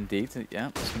picked up indeed. Yeah,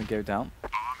 it's going to go down.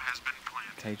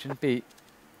 Cajun B,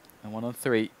 and 1 on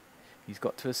 3. He's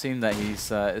got to assume that he's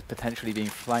potentially being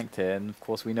flanked here, and of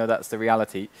course we know that's the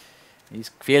reality. He's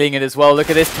feeling it as well. Look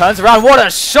at this, turns around. What a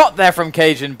shot there from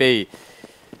Cajun B.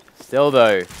 Still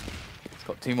though, he's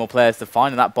got 2 more players to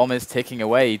find, and that bomb is ticking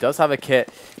away. He does have a kit.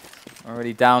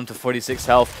 Already down to 46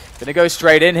 health. Gonna go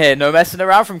straight in here. No messing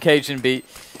around from Cajun B.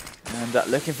 And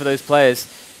looking for those players.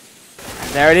 And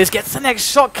there it is. Gets the next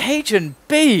shot. Cajun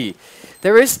B.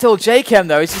 There is still JChem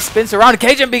though as he spins around.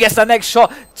 Cajun B gets that next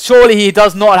shot. Surely he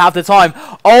does not have the time.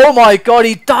 Oh my god,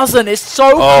 he doesn't. It's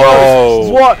so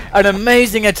close. What an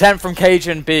amazing attempt from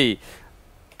Cajun B.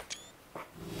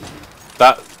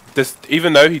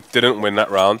 Even though he didn't win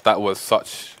that round, that was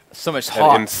such an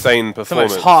insane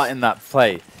performance. So much heart in that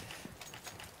play.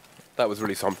 That was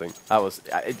really something. That was,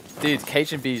 dude,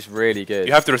 Cajun B is really good.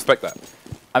 You have to respect that.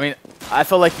 I mean, I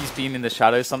feel like he's been in the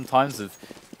shadows sometimes of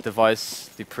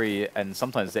Device, Dupree, and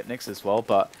sometimes Zipnix as well.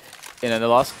 But in the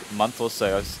last month or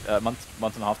so, month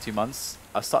and a half, 2 months,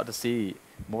 I've started to see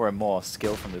more and more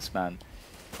skill from this man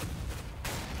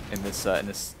in this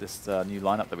new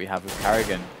lineup that we have with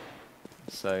Carrigan.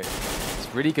 So it's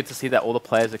really good to see that all the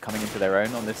players are coming into their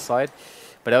own on this side.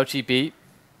 But LGB,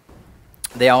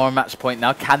 they are on match point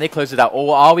now. Can they close it out,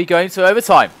 or are we going to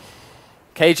overtime?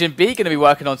 Cajun B going to be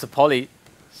working on to Poly.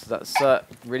 So that's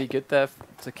really good there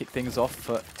to kick things off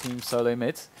for Team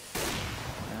SoloMid.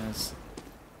 As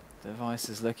Device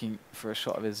is looking for a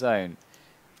shot of his own.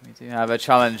 We do have a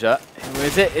challenger. Who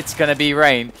is it? It's going to be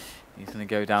Rain. He's going to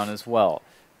go down as well.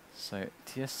 So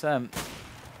TSM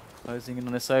closing in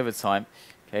on this overtime.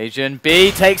 Cajun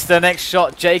B takes the next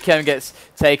shot. JChem gets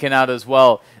taken out as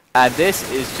well. And this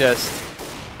is just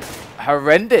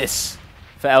horrendous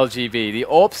for LGB. The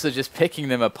AWPs are just picking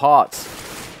them apart.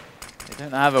 They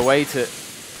don't have a way to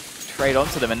trade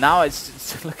onto them. And now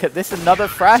it's look at this, another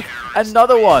frag,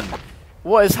 another one.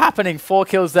 What is happening? 4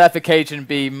 kills there for Cajun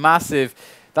B. Massive.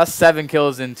 That's 7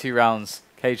 kills in 2 rounds.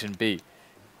 Cajun B.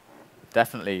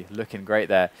 Definitely looking great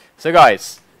there. So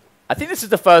guys, I think this is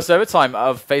the first overtime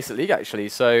of Faceit League actually.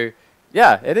 So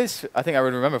yeah, it is. I think I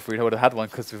would remember if we would have had one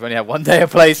because we've only had 1 day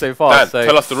of play so far. Dan, so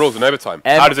tell us the rules in overtime.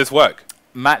 How does this work?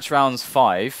 Match rounds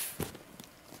 5,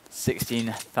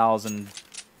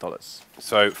 $16,000.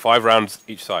 So 5 rounds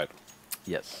each side.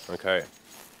 Yes. Okay.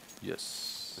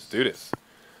 Yes. Let's do this.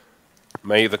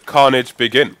 May the carnage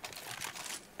begin.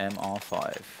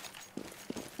 MR5.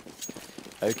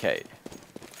 Okay.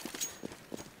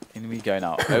 In we go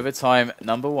now. Overtime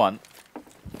number 1.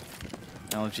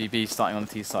 LGB starting on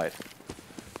the T side.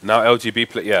 Now LGB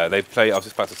play. Yeah, they play. I was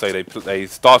just about to say they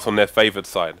start on their favoured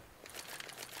side.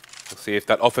 We'll see if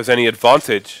that offers any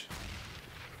advantage.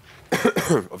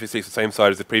 Obviously, it's the same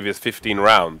side as the previous 15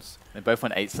 rounds. They both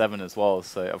went 8-7 as well.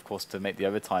 So of course to make the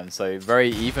overtime. So very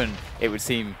even it would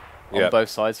seem on both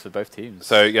sides for both teams.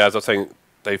 So yeah, as I was saying,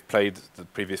 they've played the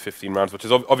previous 15 rounds, which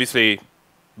is obviously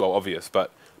well obvious.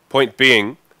 But point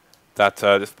being that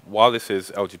while this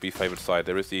is LGB favoured side,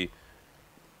 there is the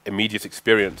immediate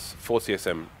experience for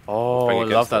TSM. Oh, I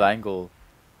love that angle.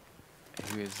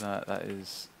 Who is that? That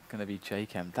is going to be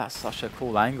JChem. That's such a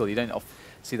cool angle. You don't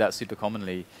see that super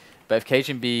commonly. But if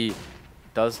Cajun B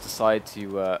does decide to...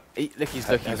 look, he's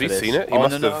looking Has for he this. seen it? He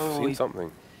must have seen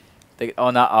something.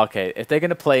 Oh, no, okay. If they're going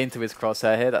to play into his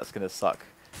crosshair here, that's going to suck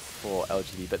for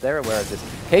LGB. But they're aware of this.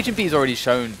 Cajun B's already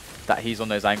shown that he's on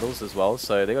those angles as well,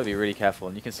 so they got to be really careful.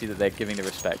 And you can see that they're giving the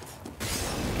respect to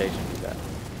Cajun B there.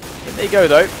 In they go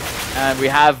though, and we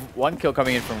have 1 kill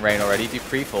coming in from Rain already.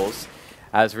 Dupree falls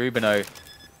as Rubino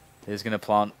is going to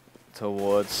plant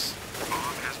towards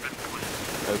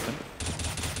open.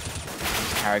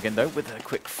 Carrigan though with a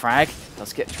quick frag.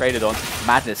 Does get traded on.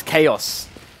 Madness, Chaos,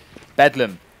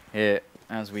 Bedlam here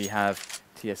as we have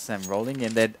TSM rolling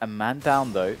in. They're a man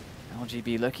down though.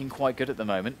 LGB looking quite good at the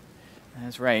moment.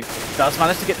 There's Rain. Does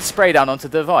manage to get the spray down onto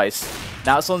Device.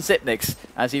 Now it's on Zipnix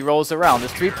as he rolls around.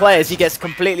 There's 3 players. He gets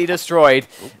completely destroyed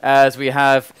as we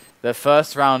have the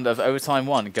first round of overtime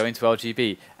 1 going to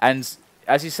LGB. And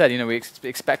as you said, you know, we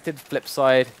expected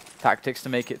Flipside Tactics to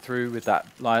make it through with that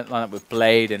lineup with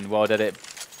Blade and World Edit,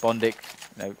 Bondic,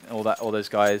 you know, all those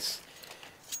guys,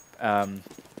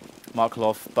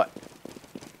 Markloff. But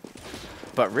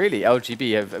really,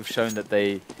 LGB have shown that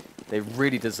they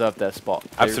really deserve their spot.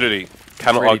 Absolutely.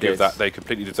 Cannot argue with that. They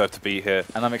completely deserve to be here.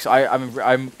 And I'm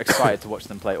excited to watch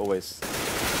them play always.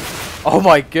 Oh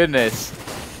my goodness.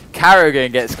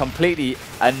 Carrigan gets completely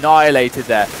annihilated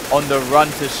there on the run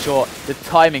to short. The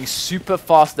timing super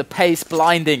fast, the pace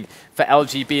blinding for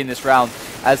LGB in this round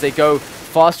as they go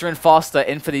faster and faster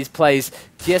in for these plays.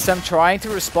 TSM trying to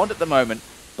respond at the moment,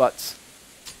 but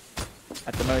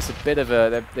at the moment it's a bit of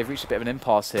a, they've reached a bit of an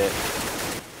impasse here.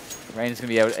 Rain is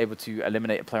going to be able to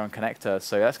eliminate a player on connector,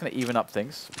 so that's going to even up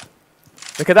things.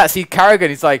 Look at that. See, Carrigan,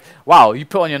 he's like, wow, you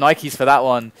put on your Nikes for that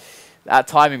one. That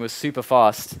timing was super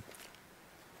fast.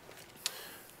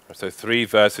 So 3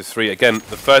 versus 3. Again,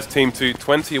 the first team to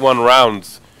 21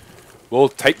 rounds will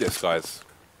take this, guys.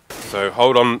 So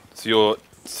hold on to your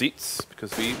seats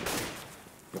because we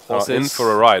are in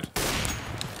for a ride.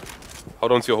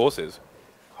 Hold on to your horses.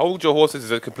 Hold your horses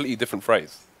is a completely different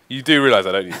phrase. You do realize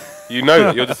that, don't you? You know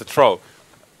that. You're just a troll.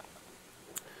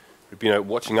 You know,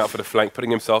 watching out for the flank,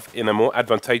 putting himself in a more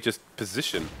advantageous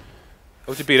position.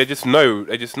 LGB, they just know.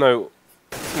 They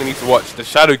need to watch. The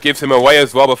shadow gives him away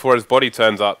as well before his body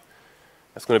turns up.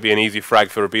 That's going to be an easy frag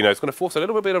for Rubino. It's going to force a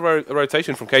little bit of a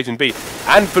rotation from Cajun B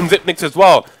and from Zipnix as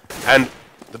well. And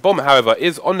the bomb, however,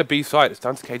 is on the B side. It's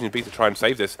down to Cajun B to try and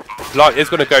save this. Plant is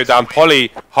going to go down.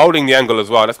 Polly holding the angle as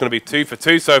well. That's going to be 2 for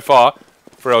 2 so far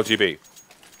for LGB.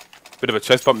 Bit of a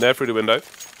chest bump there through the window.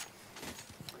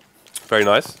 Very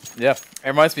nice. Yeah, it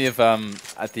reminds me of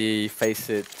at the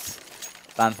Faceit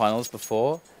LAN finals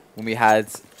before when we had,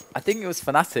 I think it was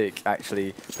Fnatic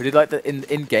actually, who did like the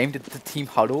in game did the team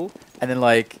huddle and then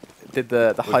like did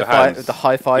the high five with the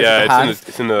high five. Yeah,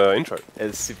 it's in the intro.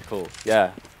 It's super cool.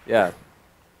 Yeah, yeah.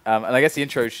 And I guess the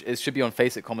intro should be on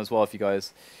Faceit.com as well if you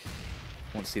guys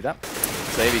want to see that.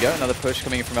 So here we go, another push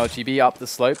coming in from LGB up the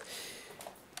slope.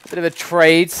 Bit of a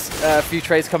a few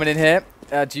trades coming in here.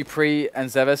 Dupree and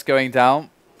Zeves going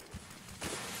down.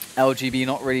 LGB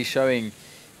not really showing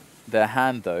their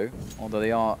hand though, although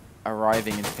they are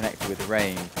arriving into connector with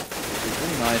Rain, which is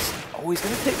really nice. Oh, he's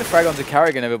going to take the frag onto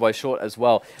Carrigan over by short as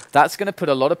well. That's going to put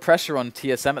a lot of pressure on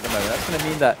TSM at the moment. That's going to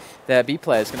mean that their B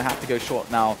player is going to have to go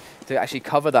short now to actually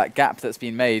cover that gap that's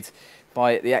been made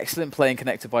by the excellent play in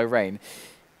connector by Rain.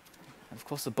 And of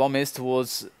course, the bomb is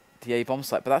towards the A bomb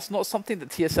site, but that's not something that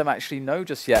TSM actually know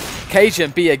just yet.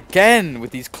 Cajun B again with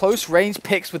these close range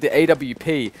picks with the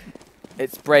AWP.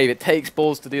 It's brave. It takes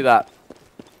balls to do that.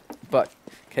 But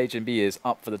Cajun B is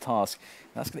up for the task.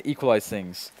 That's going to equalize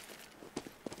things.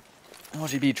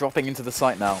 LGB dropping into the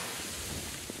site now.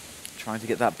 Trying to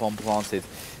get that bomb planted.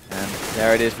 And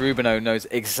there it is. Rubino knows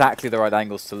exactly the right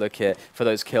angles to look here for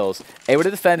those kills. Able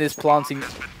to defend his planting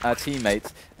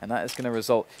teammate. And that is going to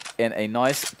result in a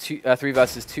nice 3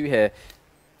 versus 2 here.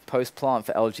 Post-plant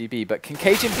for LGB. But can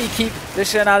Cajun B keep the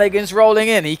shenanigans rolling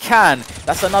in? He can.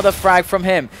 That's another frag from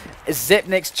him.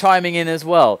 Zipnix chiming in as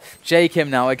well. Jakim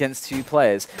now against 2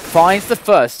 players. Finds the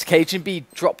first. Cajun B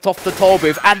dropped off the toll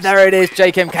booth. And there it is.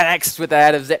 Jakim connects with the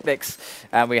head of Zipnix.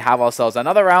 And we have ourselves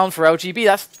another round for LGB.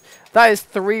 That is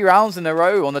 3 rounds in a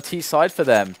row on the T side for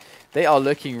them. They are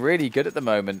looking really good at the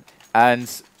moment. And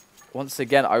once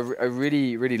again, I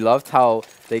really, really loved how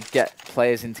they get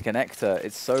players into connector.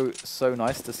 It's so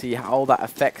nice to see how that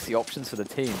affects the options for the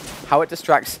team. How it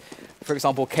distracts, for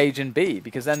example, Cajun B,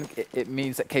 because then it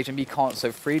means that Cajun B can't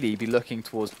so freely be looking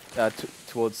towards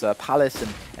Palace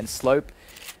and Slope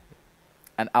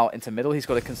and out into middle. He's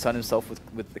got to concern himself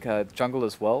with the jungle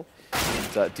as well.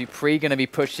 And, Dupree going to be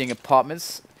pushing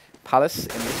apartments Palace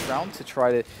in this round to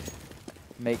try to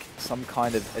make some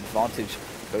kind of advantage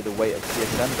go the way of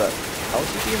TSM, but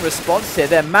LGB in response here,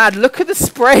 they're mad. Look at the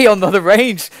spray on the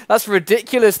range. That's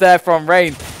ridiculous there from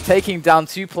Rain, taking down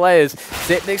 2 players.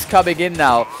 Zipnix coming in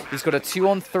now. He's got a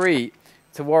 2-on-3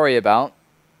 to worry about.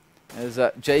 As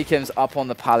Jakim's up on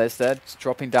the Palace there, just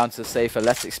dropping down to a safer,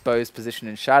 less exposed position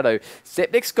in shadow.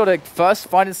 Zipnix got to first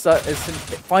find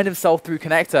himself through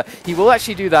connector. He will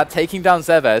actually do that, taking down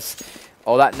Zeves.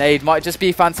 Oh, that nade might just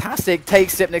be fantastic.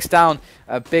 Takes Zipnix down.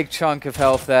 A big chunk of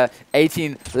health there.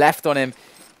 18 left on him.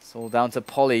 It's all down to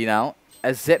Polly now.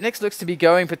 As Zipnix looks to be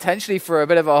going potentially for a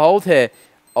bit of a hold here.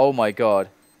 Oh my god.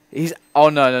 Oh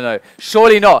no.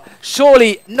 Surely not.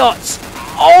 Surely not.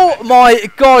 Oh my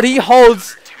god. He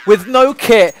holds with no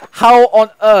kit. How on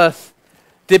earth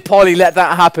did Polly let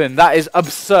that happen? That is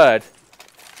absurd.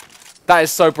 That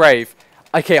is so brave.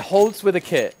 Okay, holds with a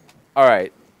kit.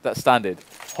 Alright, that's standard.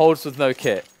 Holds with no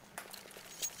kit.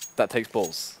 That takes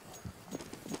balls.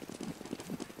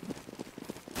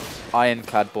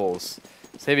 Ironclad balls.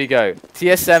 So here we go.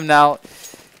 TSM now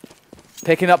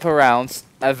picking up a round.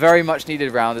 A very much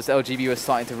needed round as LGB was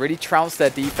starting to really trounce their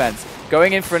defense.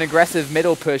 Going in for an aggressive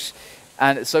middle push.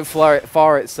 And so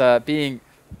far it's being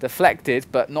deflected,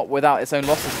 but not without its own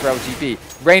losses for LGB.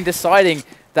 Rain deciding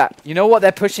that, you know what,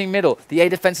 they're pushing middle. The A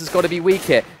defense has got to be weak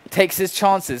here. Takes his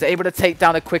chances, able to take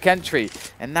down a quick entry.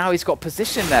 And now he's got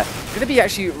position there. Going to be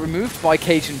actually removed by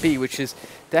Cajun B, which is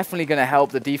definitely going to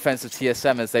help the defense of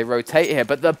TSM as they rotate here.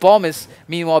 But the bomb is,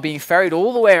 meanwhile, being ferried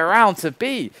all the way around to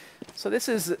B. So this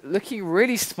is looking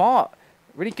really smart.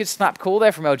 Really good snap call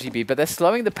there from LGB, but they're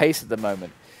slowing the pace at the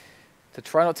moment. to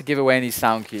try not to give away any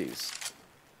sound cues.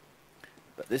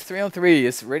 But this 3-on-3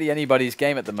 is really anybody's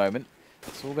game at the moment.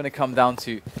 It's all going to come down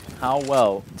to how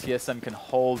well TSM can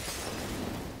hold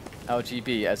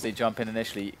LGB as they jump in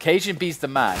initially. Cajun B's the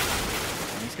man.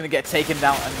 And he's going to get taken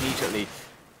down immediately.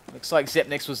 Looks like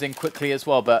Zipnix was in quickly as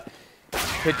well, but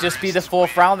could just be the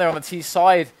 4th round there on the T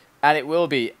side. And it will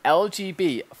be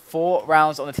LGB, 4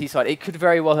 rounds on the T side. It could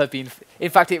very well have been, in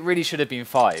fact, it really should have been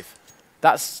 5.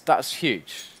 That's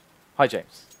huge. Hi,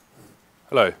 James.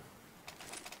 Hello.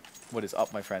 What is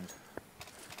up, my friend?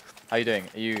 How you doing?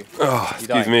 Are you?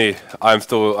 Excuse me. I'm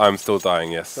still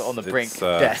dying. Yes. Still on the brink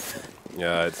of death.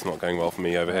 Yeah, it's not going well for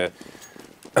me over here.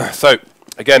 So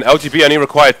again, LGB only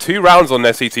required 2 rounds on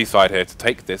their CT side here to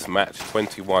take this match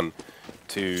 21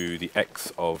 to the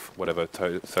X of whatever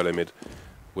SoloMid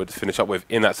would finish up with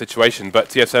in that situation. But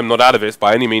TSM not out of it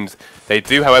by any means. They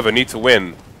do, however, need to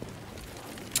win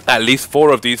at least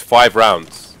 4 of these 5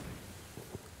 rounds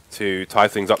to tie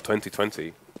things up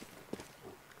 20-20.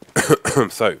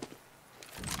 So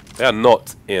they are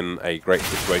not in a great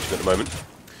situation at the moment.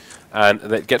 And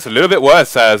it gets a little bit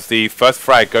worse as the first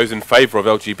frag goes in favour of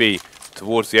LGB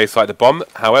towards the A site. The bomb,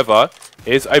 however,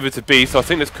 is over to B, so I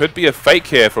think this could be a fake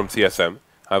here from TSM.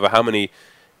 However, how many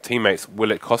teammates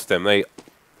will it cost them?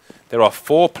 There are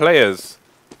 4 players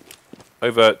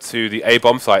over to the A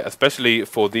bomb site, especially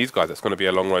for these guys. It's going to be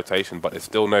a long rotation, but there's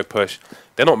still no push.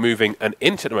 They're not moving an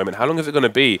inch at the moment. How long is it going to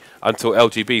be until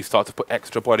LGB start to put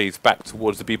extra bodies back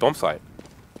towards the B bomb site?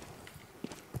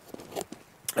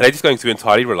 Are they just going to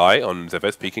entirely rely on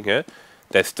Zevez peeking here?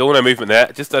 There's still no movement there.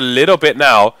 Just a little bit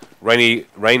now. Rain,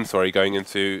 going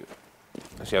into...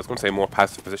 Actually, I was going to say more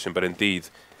passive position, but indeed,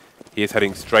 he is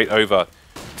heading straight over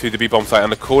to the B bomb site,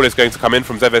 and the call is going to come in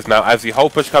from Zevez now as the whole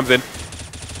push comes in.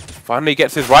 Finally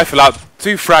gets his rifle out.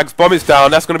 2 frags, bomb is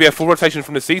down. That's going to be a full rotation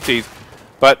from the CTs.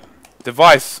 But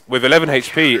Device with 11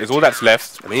 HP is all that's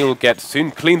left, and he'll get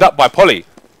soon cleaned up by Polly.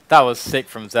 That was sick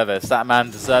from Zevez. That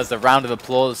man deserves a round of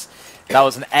applause. That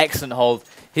was an excellent hold.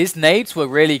 His nades were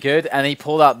really good, and he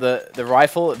pulled out the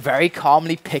rifle, very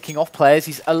calmly picking off players.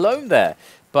 He's alone there,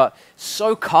 but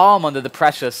so calm under the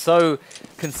pressure, so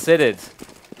considered,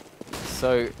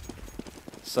 so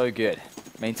good.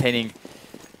 Maintaining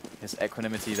his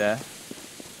equanimity there.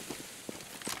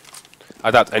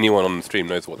 I doubt anyone on the stream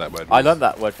knows what that word means. I learned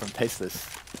that word from Tasteless.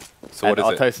 So what is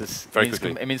Artosis. Very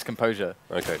quickly. It means composure.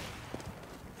 Okay.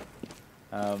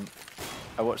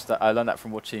 I watched that. I learned that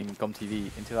from watching GOM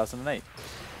TV in 2008.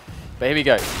 But here we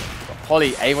go.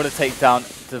 Polly able to take down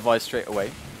the Device straight away,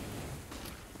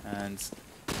 and it's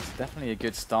definitely a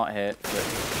good start here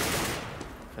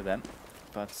for them.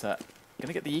 But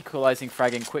gonna get the equalizing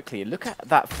frag in quickly. Look at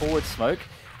that forward smoke.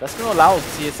 That's gonna allow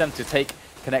TSM to take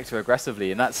connector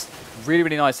aggressively, and that's really,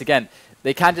 really nice. Again,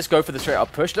 they can't just go for the straight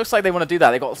up push. Looks like they want to do that.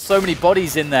 They've got so many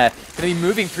bodies in there. Going to be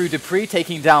moving through Dupree,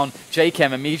 taking down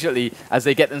JChem immediately as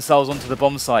they get themselves onto the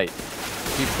bomb site.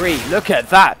 Dupree, look at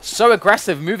that. So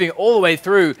aggressive, moving all the way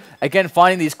through. Again,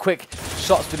 finding these quick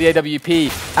shots for the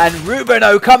AWP. And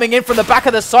Rubino coming in from the back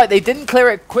of the site. They didn't clear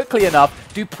it quickly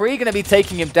enough. Dupree going to be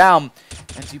taking him down.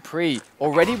 And Dupree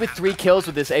already with 3 kills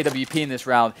with this AWP in this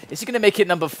round. Is he going to make it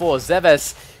number 4?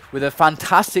 Zevez, with a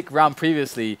fantastic round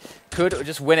previously, could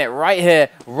just win it right here,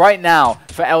 right now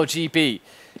for LGB.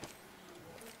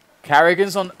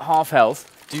 Carrigan's on half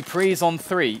health. Dupree's on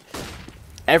 3.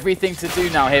 Everything to do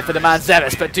now here for the man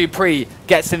Zevez, but Dupree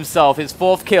gets himself his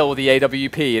 4th kill with the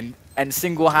AWP and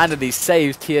single-handedly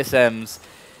saves TSM's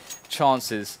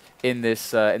chances in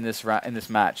this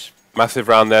match. Massive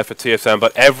round there for TSM,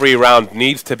 but every round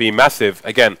needs to be massive.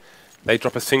 Again, they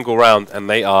drop a single round and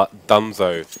they are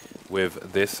donezo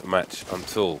with this match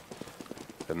until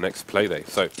the next playday.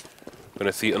 So, we're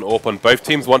going to see an AWP on both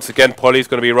teams. Once again, Polly's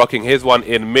going to be rocking his one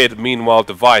in mid. Meanwhile,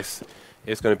 Device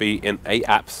is going to be in A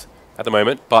apps at the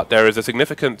moment. But there is a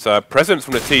significant presence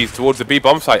from the T's towards the B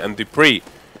bomb site, and Dupree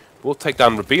will take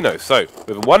down Rubino. So,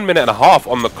 with 1 minute and a half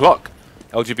on the clock,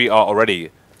 LGB are already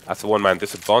at a 1-man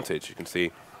disadvantage. You can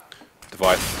see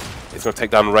Device is going to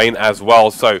take down Rain as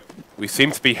well. So, we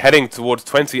seem to be heading towards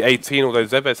 2018, although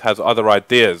Zevez has other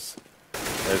ideas,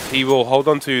 as he will hold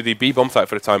on to the B bomb site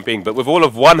for the time being. But with all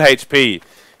of 1 HP,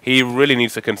 he really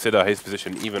needs to consider his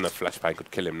position. Even a flashbang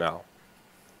could kill him now.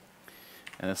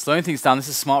 And they're slowing things down. This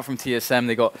is smart from TSM.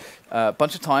 They got a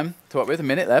bunch of time to work with, a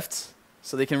minute left,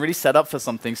 so they can really set up for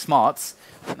something smart.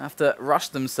 They don't have to rush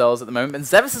themselves at the moment. And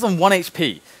Zevez is on 1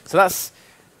 HP, so that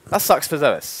sucks for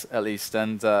Zevez at least.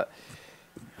 And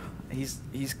he's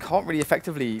can't really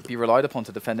effectively be relied upon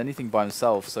to defend anything by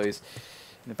himself, so he's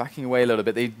backing away a little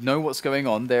bit. They know what's going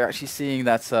on. They're actually seeing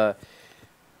that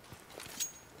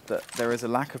that there is a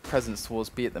lack of presence towards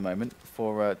B at the moment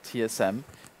for TSM.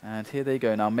 And here they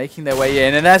go now, making their way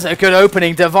in. And there's a good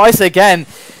opening. Device again,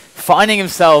 finding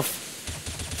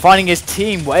his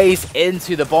team ways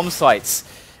into the bomb sites.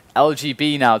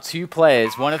 LGB now, 2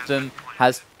 players. One of them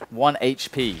has 1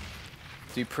 HP.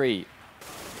 Dupree.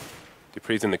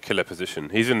 Dupree's in the killer position.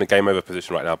 He's in the game over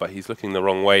position right now, but he's looking the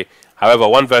wrong way. However,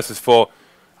 1 versus 4.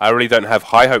 I really don't have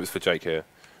high hopes for Jake here.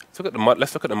 Let's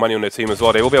look at the money on their team as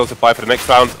well. They will be able to buy for the next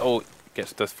round. Oh,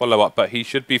 gets the follow-up, but he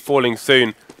should be falling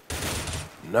soon.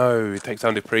 No, he takes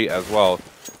down Dupree as well.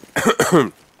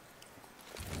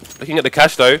 Looking at the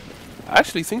cash, though,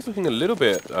 actually, things looking a little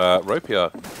bit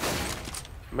ropier.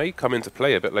 May come into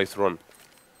play a bit later on.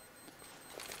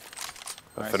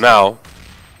 But for now,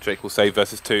 Jake will save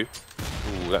versus 2.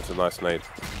 Ooh, that's a nice nade.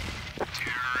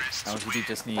 LGB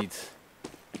just needs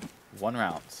 1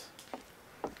 round.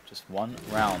 Just 1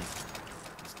 round.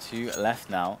 There's 2 left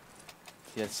now.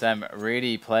 TSM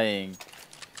really playing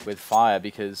with fire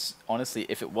because, honestly,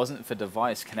 if it wasn't for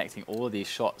Device connecting all of these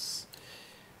shots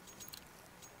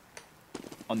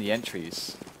on the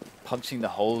entries, punching the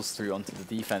holes through onto the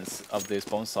defense of those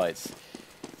bomb sites,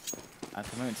 at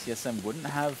the moment TSM wouldn't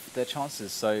have their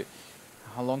chances. So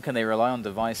how long can they rely on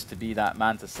Device to be that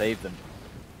man to save them?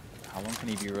 How long can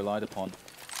he be relied upon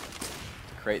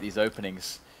to create these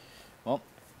openings? Well,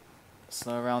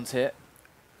 slow round here.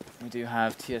 We do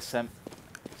have TSM.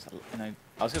 So, you know,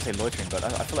 I was going to say loitering, but I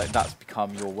feel like that's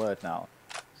become your word now.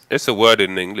 It's a word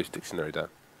in the English dictionary, Dan.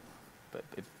 But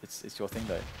it's your thing,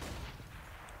 though.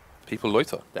 People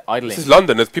loiter. They're idling. This is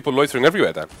London. There's people loitering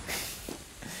everywhere, Dan.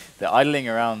 They're idling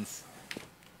around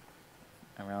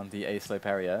the A slope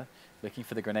area, looking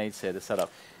for the grenades here to set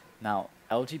up. Now,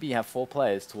 LGB have 4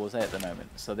 players towards A at the moment,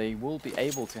 so they will be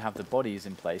able to have the bodies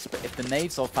in place. But if the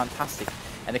nades are fantastic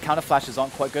and the counter flashes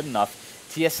aren't quite good enough,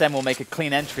 TSM will make a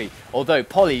clean entry. Although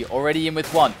Polly already in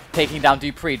with 1, taking down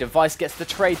Dupree. Device gets the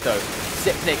trade though.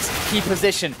 Zipnik's key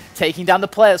position, taking down the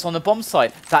players on the bomb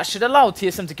site. That should allow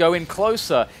TSM to go in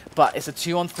closer, but it's a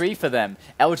 2-on-3 for them.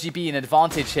 LGB in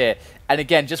advantage here. And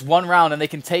again, just 1 round and they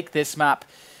can take this map.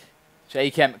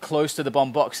 J-Chem close to the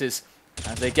bomb boxes.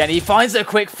 And again, he finds a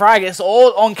quick frag. It's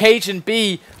all on Cajun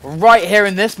B right here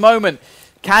in this moment.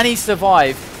 Can he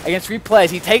survive against 3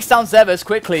 players? He takes down Zevers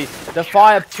quickly. The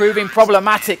fire proving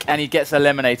problematic, and he gets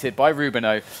eliminated by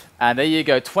Rubino. And there you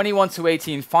go,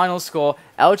 21-18 final score.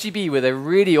 LGB with a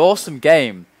really awesome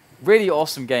game. Really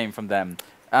awesome game from them.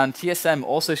 And TSM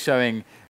also showing